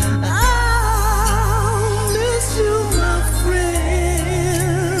 I'll miss you, my friend.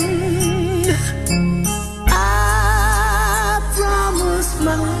 I promise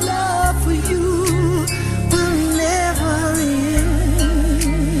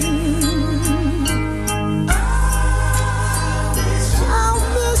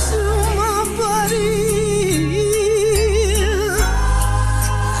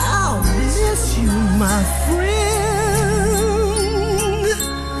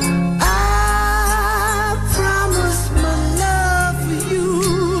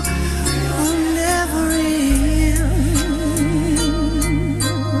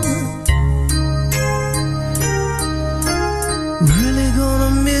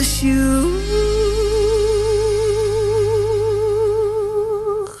miss you.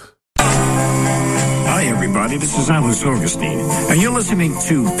 Hi, everybody. This is Alice Augustine, and you're listening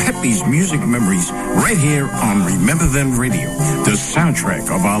to Pepe's Music Memories right here on Remember Then Radio, the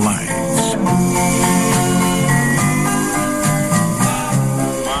soundtrack of our lives.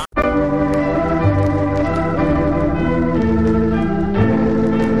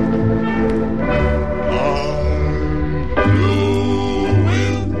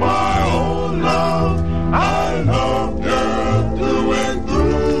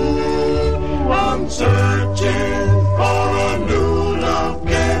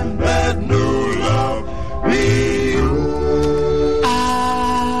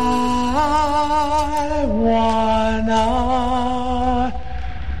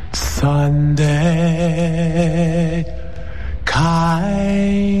 Sunday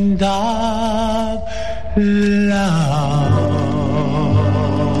kind of love.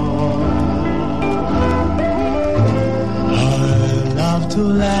 I love to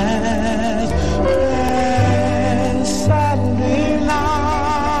last Saturday night.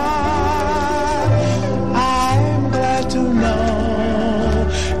 I'm glad to know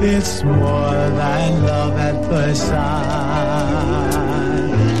it's more than love at first sight.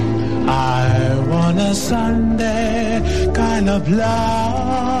 I want a Sunday kind of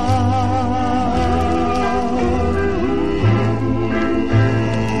love.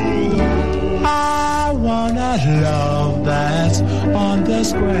 I want a love that's on the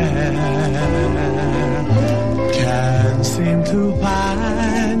square. Can't seem to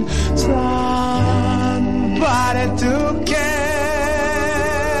find somebody to care.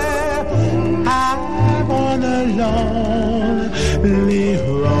 I want a lonely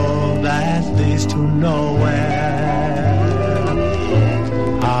road that leads to nowhere.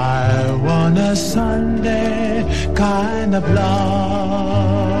 I want a Sunday kind of love.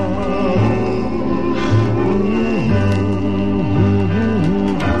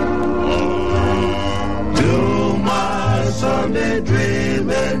 Do my Sunday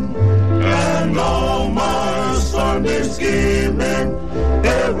dreaming and all my Sunday scheming,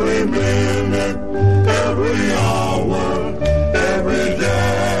 every minute, every hour, every day.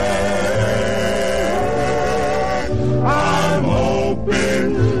 I'm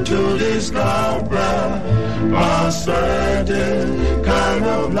hoping to discover a certain kind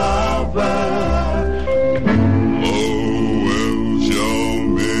of lover. Oh, will show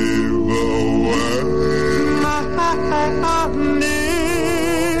me the way. I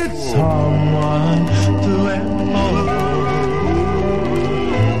need someone to hold,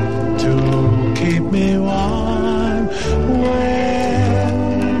 to keep me warm when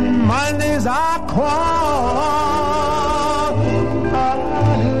Mondays are cold. I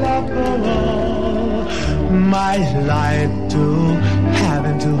love my life to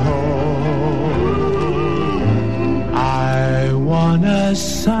having to hold. I want a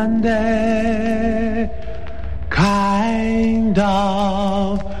Sunday kind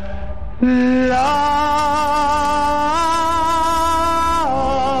of love.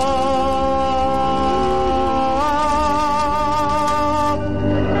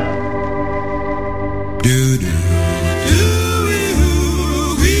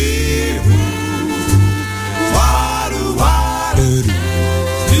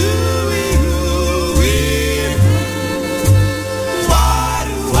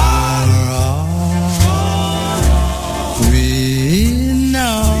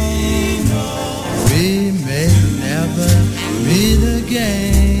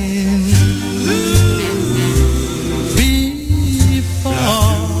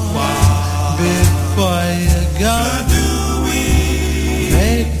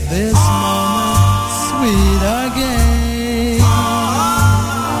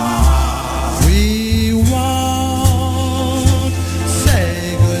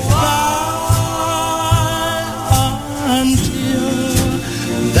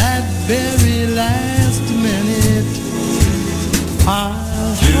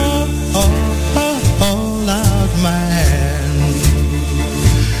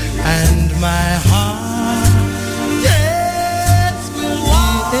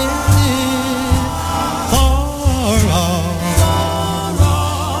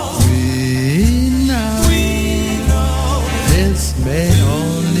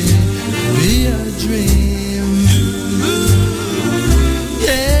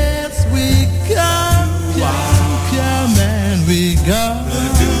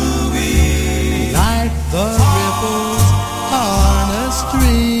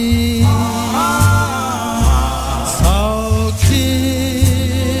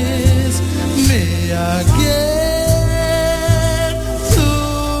 Again to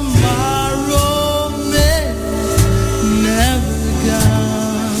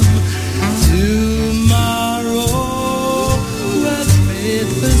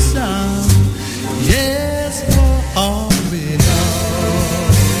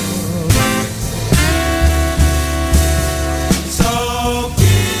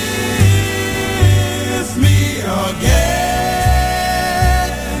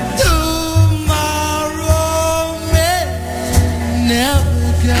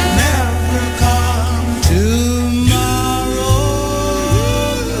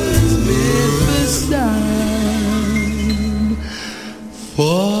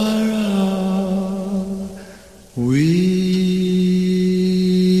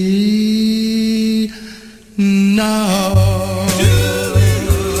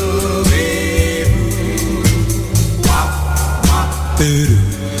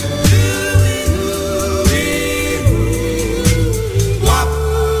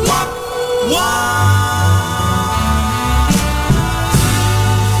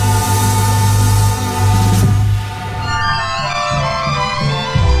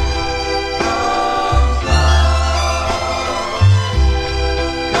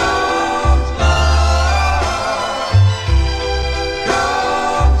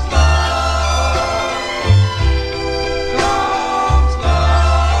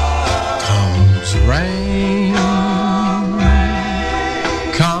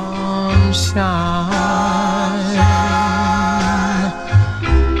shine,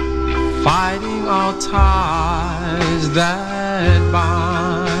 fighting all ties that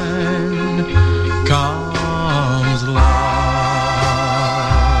bind, comes love,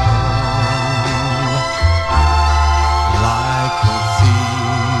 like a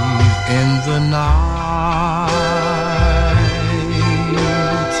thief in the night.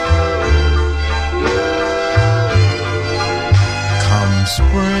 Comes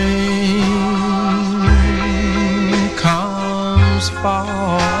spring, comes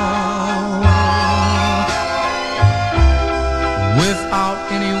fall, without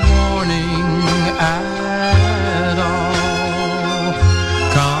any warning at all,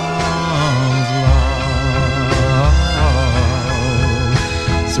 comes love,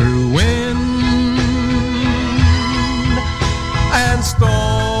 through wind and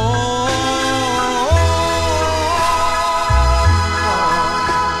storm,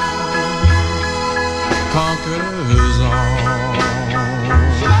 conquers all.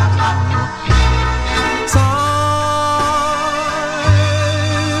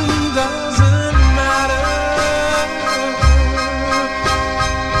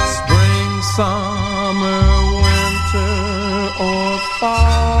 Summer, winter, or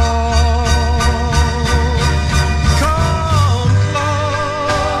fall, come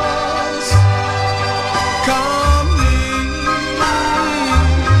close, come near.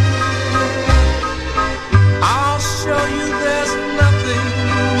 I'll show you there's nothing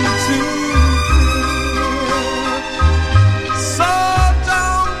to fear. So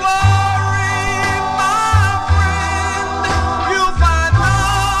don't worry, my friend, you'll find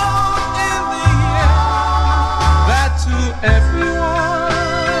love in the air, that to everyone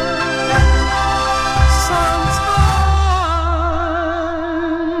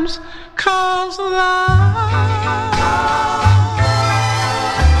sometimes comes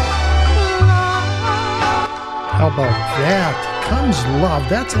How about that? Comes Love.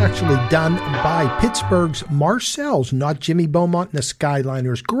 That's actually done by Pittsburgh's Marcells, not Jimmy Beaumont and the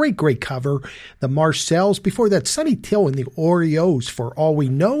Skyliners. Great, great cover. The Marcells. Before that, Sonny Till and the Oreos, For All We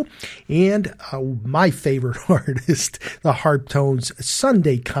Know. And my favorite artist, the Harptones,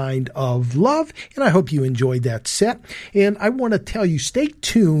 Sunday Kind of Love. And I hope you enjoyed that set. And I want to tell you, stay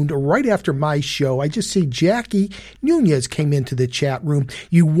tuned right after my show. I just see Jackie Nunez came into the chat room.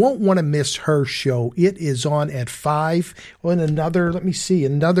 You won't want to miss her show. It is on at 5 on another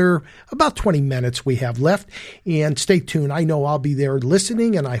about 20 minutes we have left. And stay tuned. I know I'll be there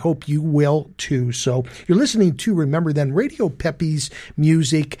listening, and I hope you will too. So you're listening to Remember Then Radio, Pepe's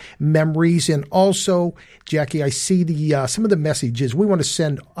Music Memories. And also, Jackie, I see the some of the messages. We want to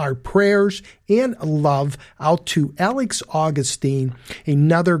send our prayers and love out to Alex Augustine,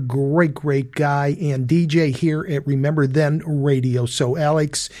 another great, great guy and DJ here at Remember Then Radio. So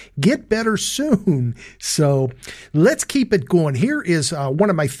Alex, get better soon. So let's keep it going. Here is one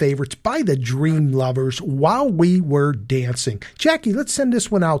of my favorites by the Dream Lovers, While We Were Dancing. Jackie, let's send this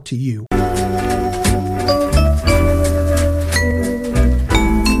one out to you.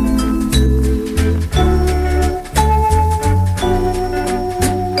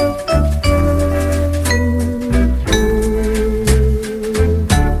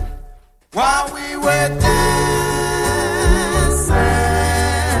 While we were dancing,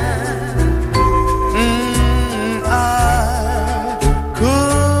 I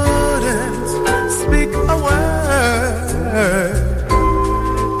couldn't speak a word.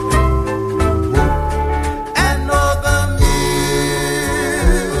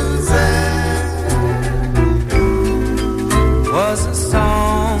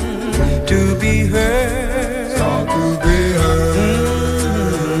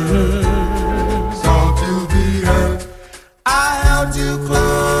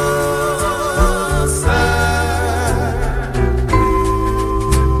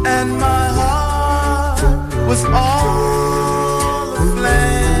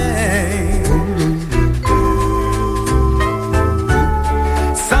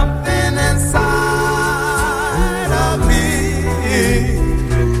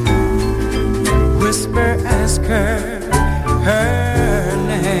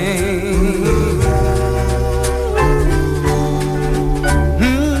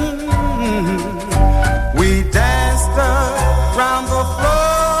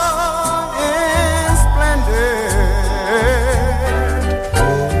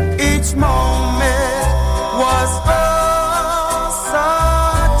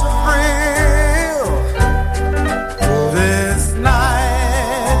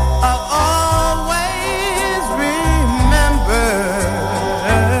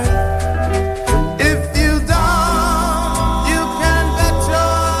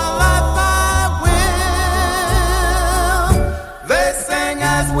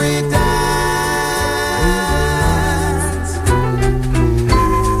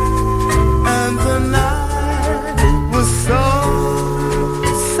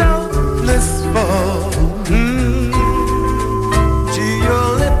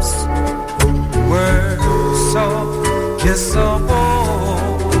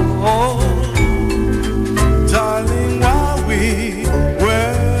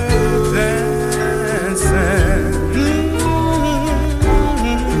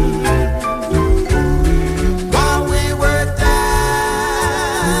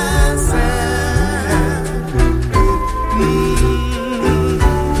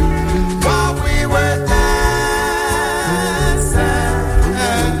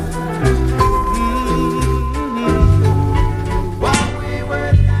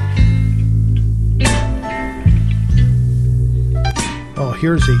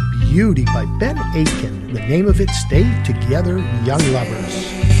 here's a beauty by Ben Aiken. The name of it, Stay Together, Young Lovers.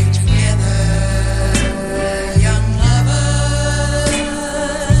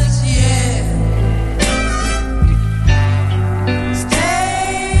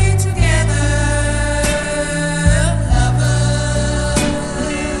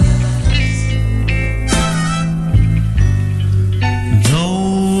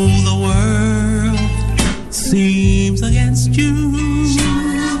 Seems against you,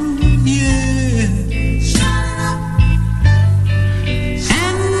 yeah.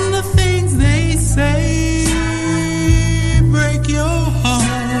 And the things they say break your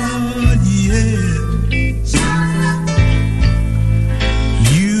heart, yeah.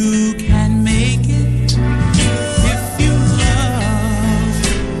 You can make it if you love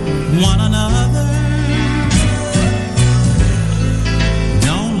one another.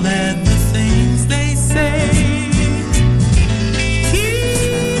 Don't let the things they say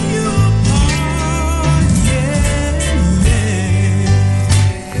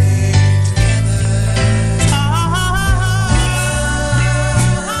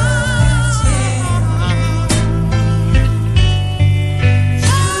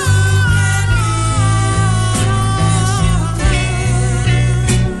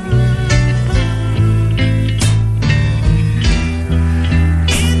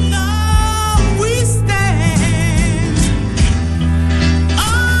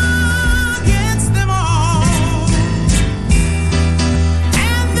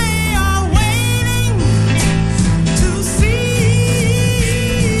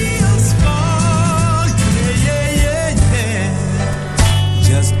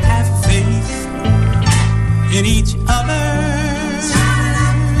in each other,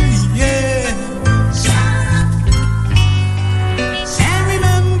 yeah. And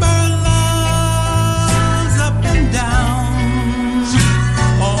remember, love's up and down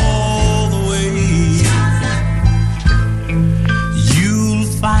all the way. You'll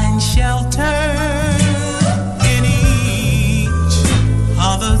find shelter in each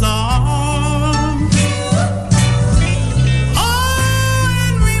other's arms. Oh,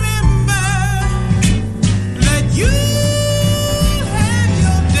 and remember that you have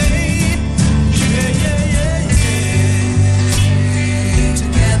your day, yeah, yeah, yeah, yeah.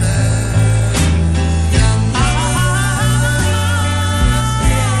 Together, young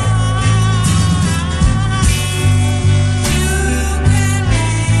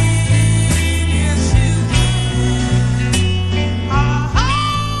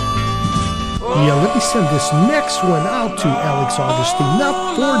Yeah, let me send this next one out to Alex Augustine.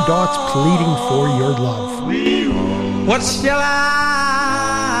 Not 4 dots pleading for your love. What shall I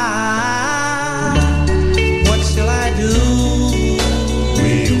do?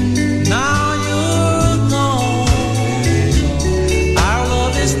 Now you're gone. Our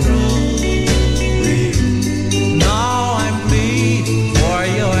love is through. Now I'm pleading for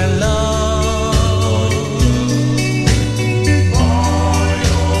your love.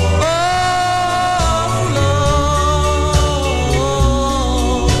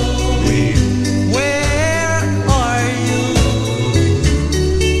 Where are you?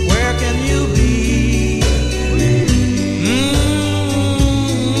 Where can you be?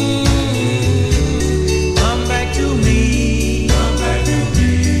 Come back to me.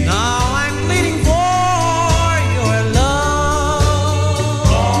 Now I'm pleading for your love.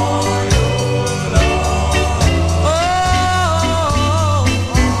 Oh,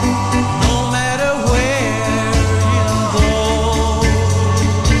 no matter where you go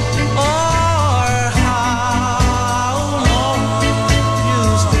or how long you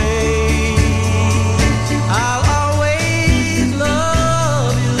stay, I'll always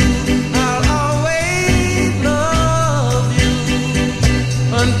love you. I'll always love you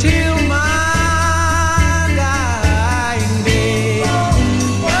until my dying day. Oh,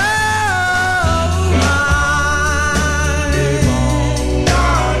 my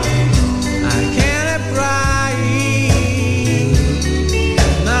darling, I can't help crying.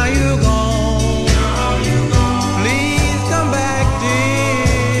 Now you're gone. Please come back,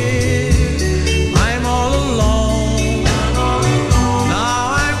 dear. I'm all alone. Now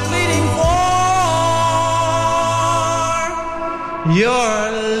I'm pleading for your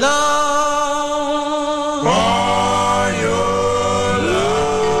love.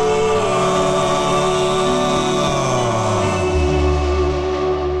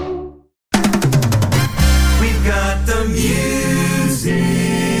 We've got the music.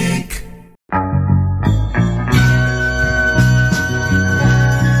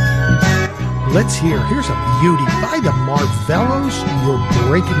 Let's hear. Here's a beauty by the Marvellos. You're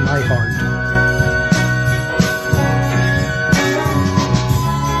breaking my heart.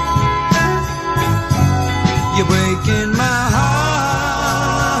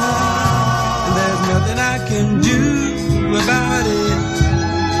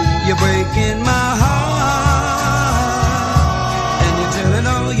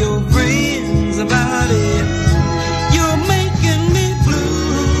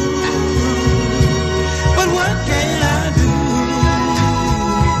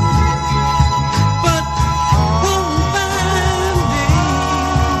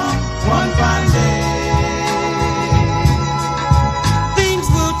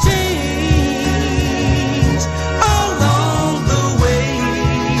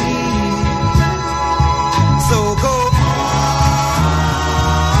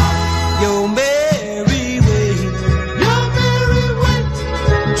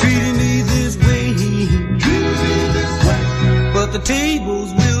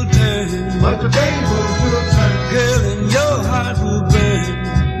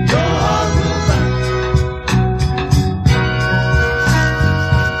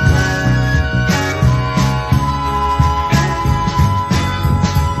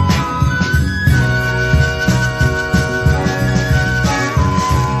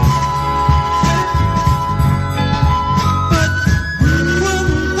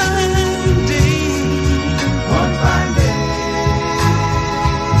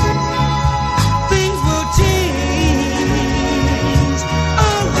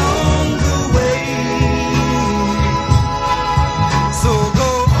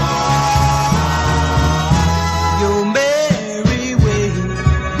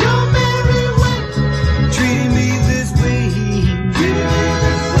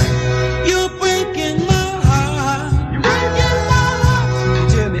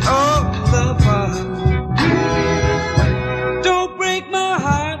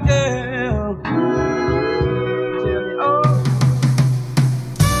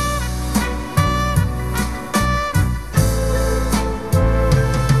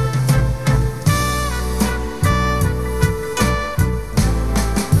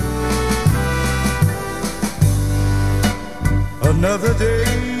 the day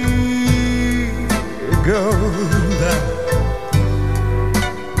goes by.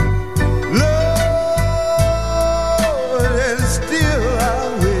 Lord, and still I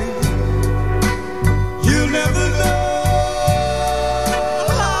wait. You'll never know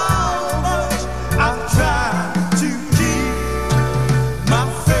how much I've tried to keep my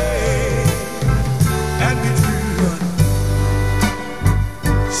faith and be true.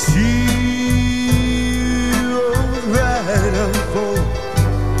 She was right up for.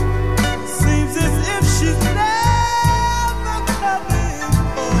 Seems as if she's never coming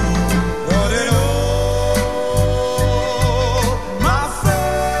home. But in all, my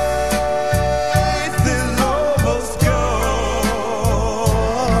faith is almost gone.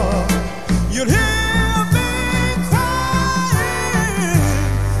 You'll hear me crying.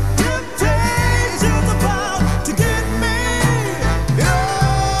 Temptation's about to get me.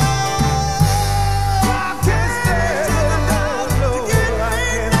 I can't stand it. No, I can't stand it.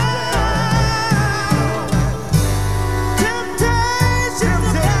 Temptation's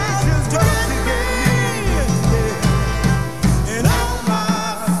about to get me. And all my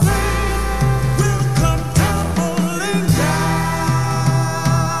faith will come tumbling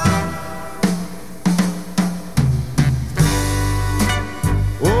down.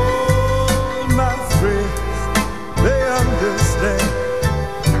 Oh, my friends, they understand.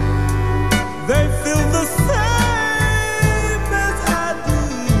 They feel the same as I do.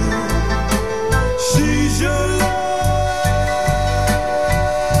 She's your love.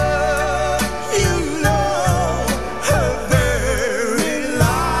 You know her very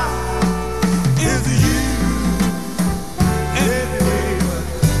life is you. And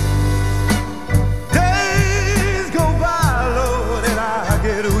days go by, Lord, and I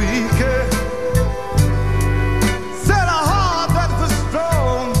get weaker. Said a heart that was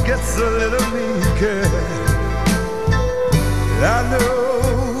strong gets a little weaker. I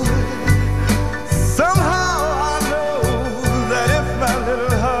know, somehow I know that if my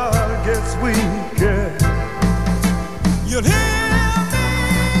little heart gets weaker, you'll hear me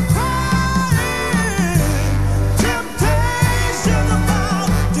crying. Temptation's about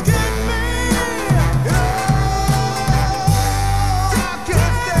to get me. I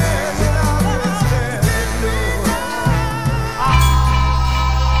can't stand it. I can't stand it.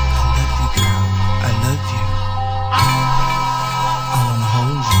 I love you. I wanna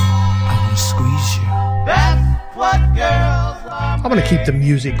hold you. I wanna squeeze you. That's what girls are. I'm going to keep the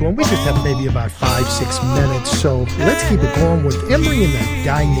music going. We just have maybe about 5-6 minutes, so let's keep it going with Emery and the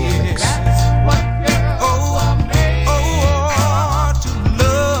Dynamics. To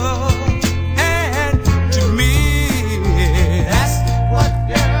love and to me. That's what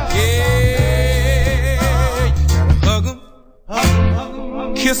girls yeah. You gotta hug 'em,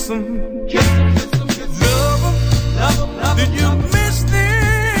 kiss 'em, love 'em, then you miss them.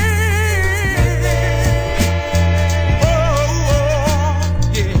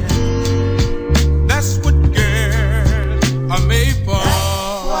 Yeah. That's what girls are made for.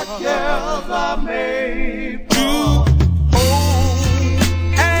 That's what girls are made for. To hold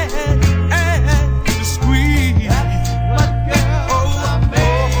and to squeeze. That's what girls are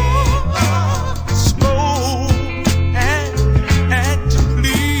made for. Slow and to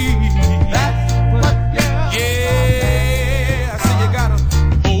please. That's what girls yeah. I say you gotta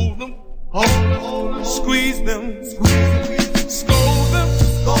hold them, squeeze them, scold them,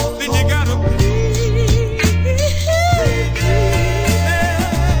 then you gotta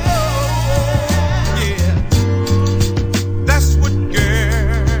yeah. That's what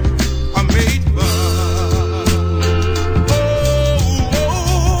girls are made for.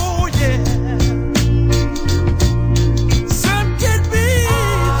 Oh, yeah. Some can be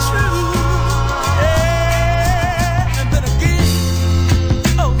true, yeah. And then again,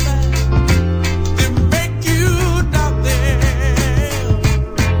 oh man, they make you doubt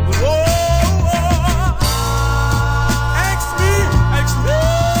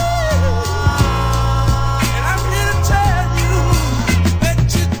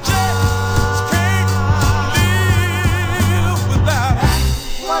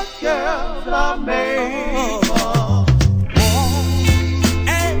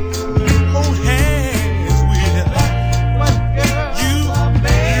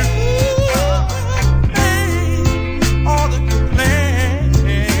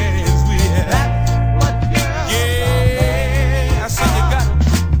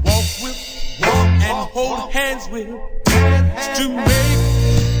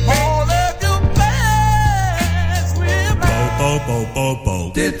bo bo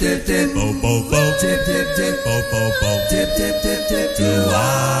bo. Dip dip dip. Bo bo bo. Dip dip dip. Bo bo bo. Dip dip dip dip. Do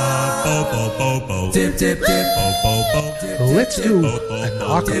ah. Bo bo bo bo. Dip dip dip. Bo bo bo. Let's do an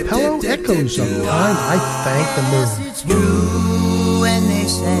acapella echoes of Time I Thank the Moon. It's true when they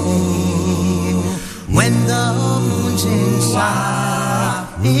say when the moon's inside,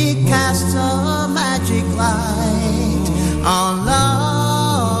 it casts a magic light on lovers.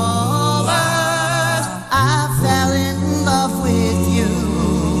 I fell in love with you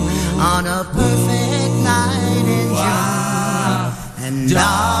on a perfect night in June, and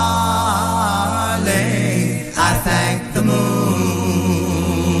darling, I thank the moon.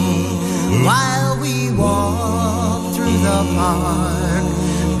 While we walked through the park,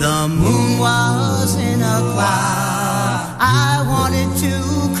 the moon was in a cloud. I wanted to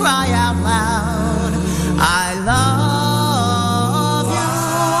cry out loud, I love you.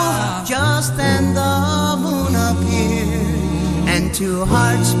 Just then the moon appeared, and two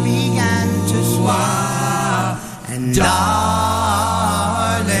hearts began to swell. And darling,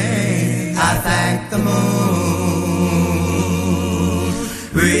 I thank the moon.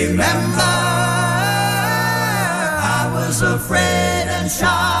 Remember, I was afraid and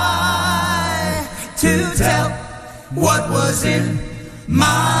shy to tell what was in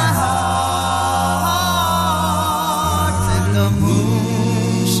my heart. And the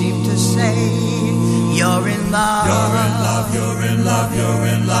moon seemed to say, you're in love, you're in love, you're in love, you're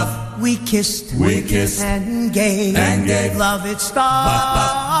in love. We kissed, and gave, love its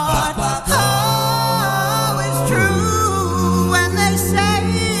start. Oh, it's true when they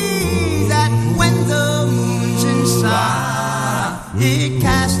say that when the moon's inside, it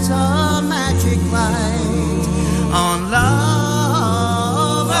casts a magic light on lovers.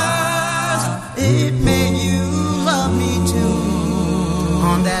 It made you love me too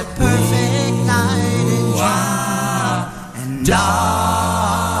on that perfect night in June. And darling,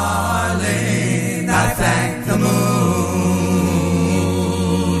 I thank the moon.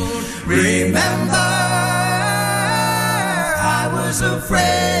 Remember, I was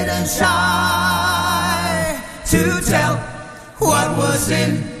afraid and shy to tell what was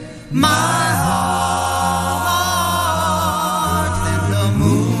in my heart. Then the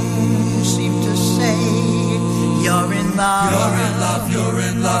moon seemed to say, you're in love, you're in love, you're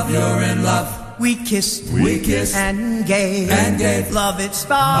in love, you're in love. We kissed, and gave, love its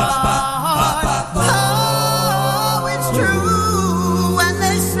start. Oh, it's true when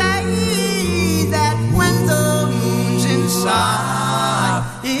they say that when the moon's inside,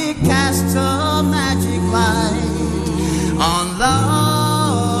 it casts a magic light on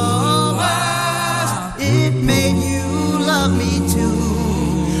lovers. It made you love me too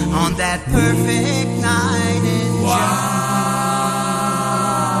on that perfect night in June.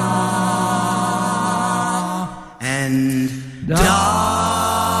 And darling,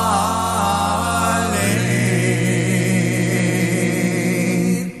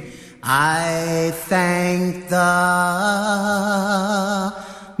 I thank the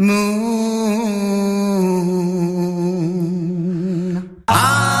moon.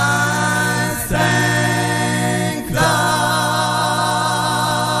 I thank the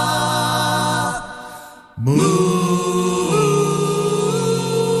moon.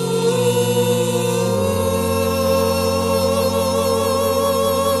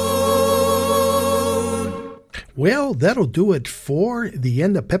 Well, that'll do it for the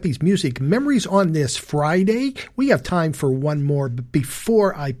end of Pepe's Music Memories on this Friday. We have time for one more, but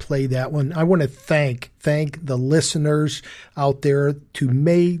before I play that one, I want to thank the listeners out there to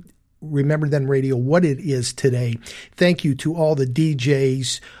make Remember Then Radio what it is today. Thank you to all the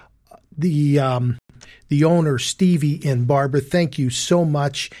DJs, the owner, Stevie and Barbara. Thank you so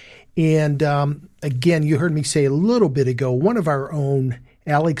much. And again, you heard me say a little bit ago, one of our own,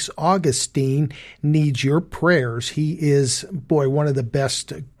 Alex Augustine, needs your prayers. He is, boy, one of the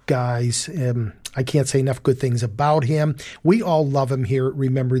best guys. I can't say enough good things about him. We all love him here at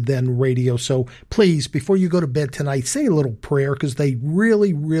Remember Then Radio. So please, before you go to bed tonight, say a little prayer because they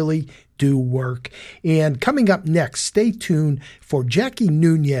really, really do work. And coming up next, stay tuned for Jackie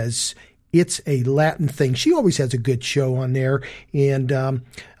Nunez. It's a Latin Thing. She always has a good show on there. And I'm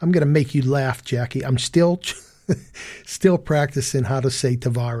going to make you laugh, Jackie. I'm still practicing how to say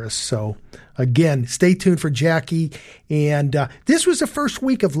Tavares. So again, stay tuned for Jackie. And this was the first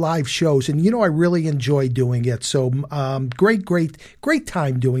week of live shows. And, I really enjoy doing it. So great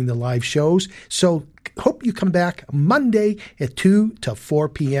time doing the live shows. So hope you come back Monday at 2 to 4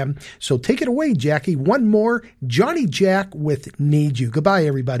 p.m. So take it away, Jackie. One more, Johnny Jack with Need You. Goodbye,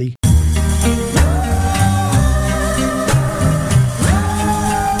 everybody.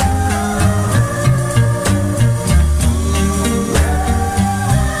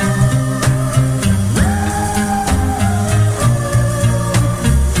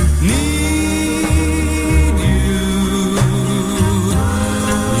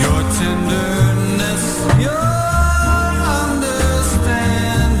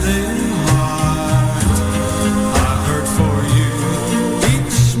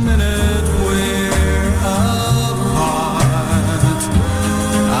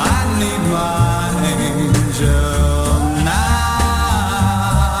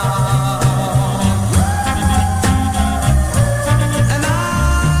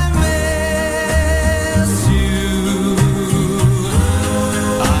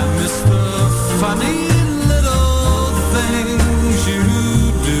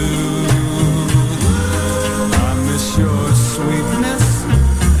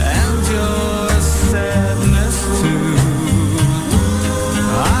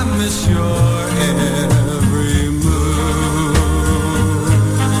 shore.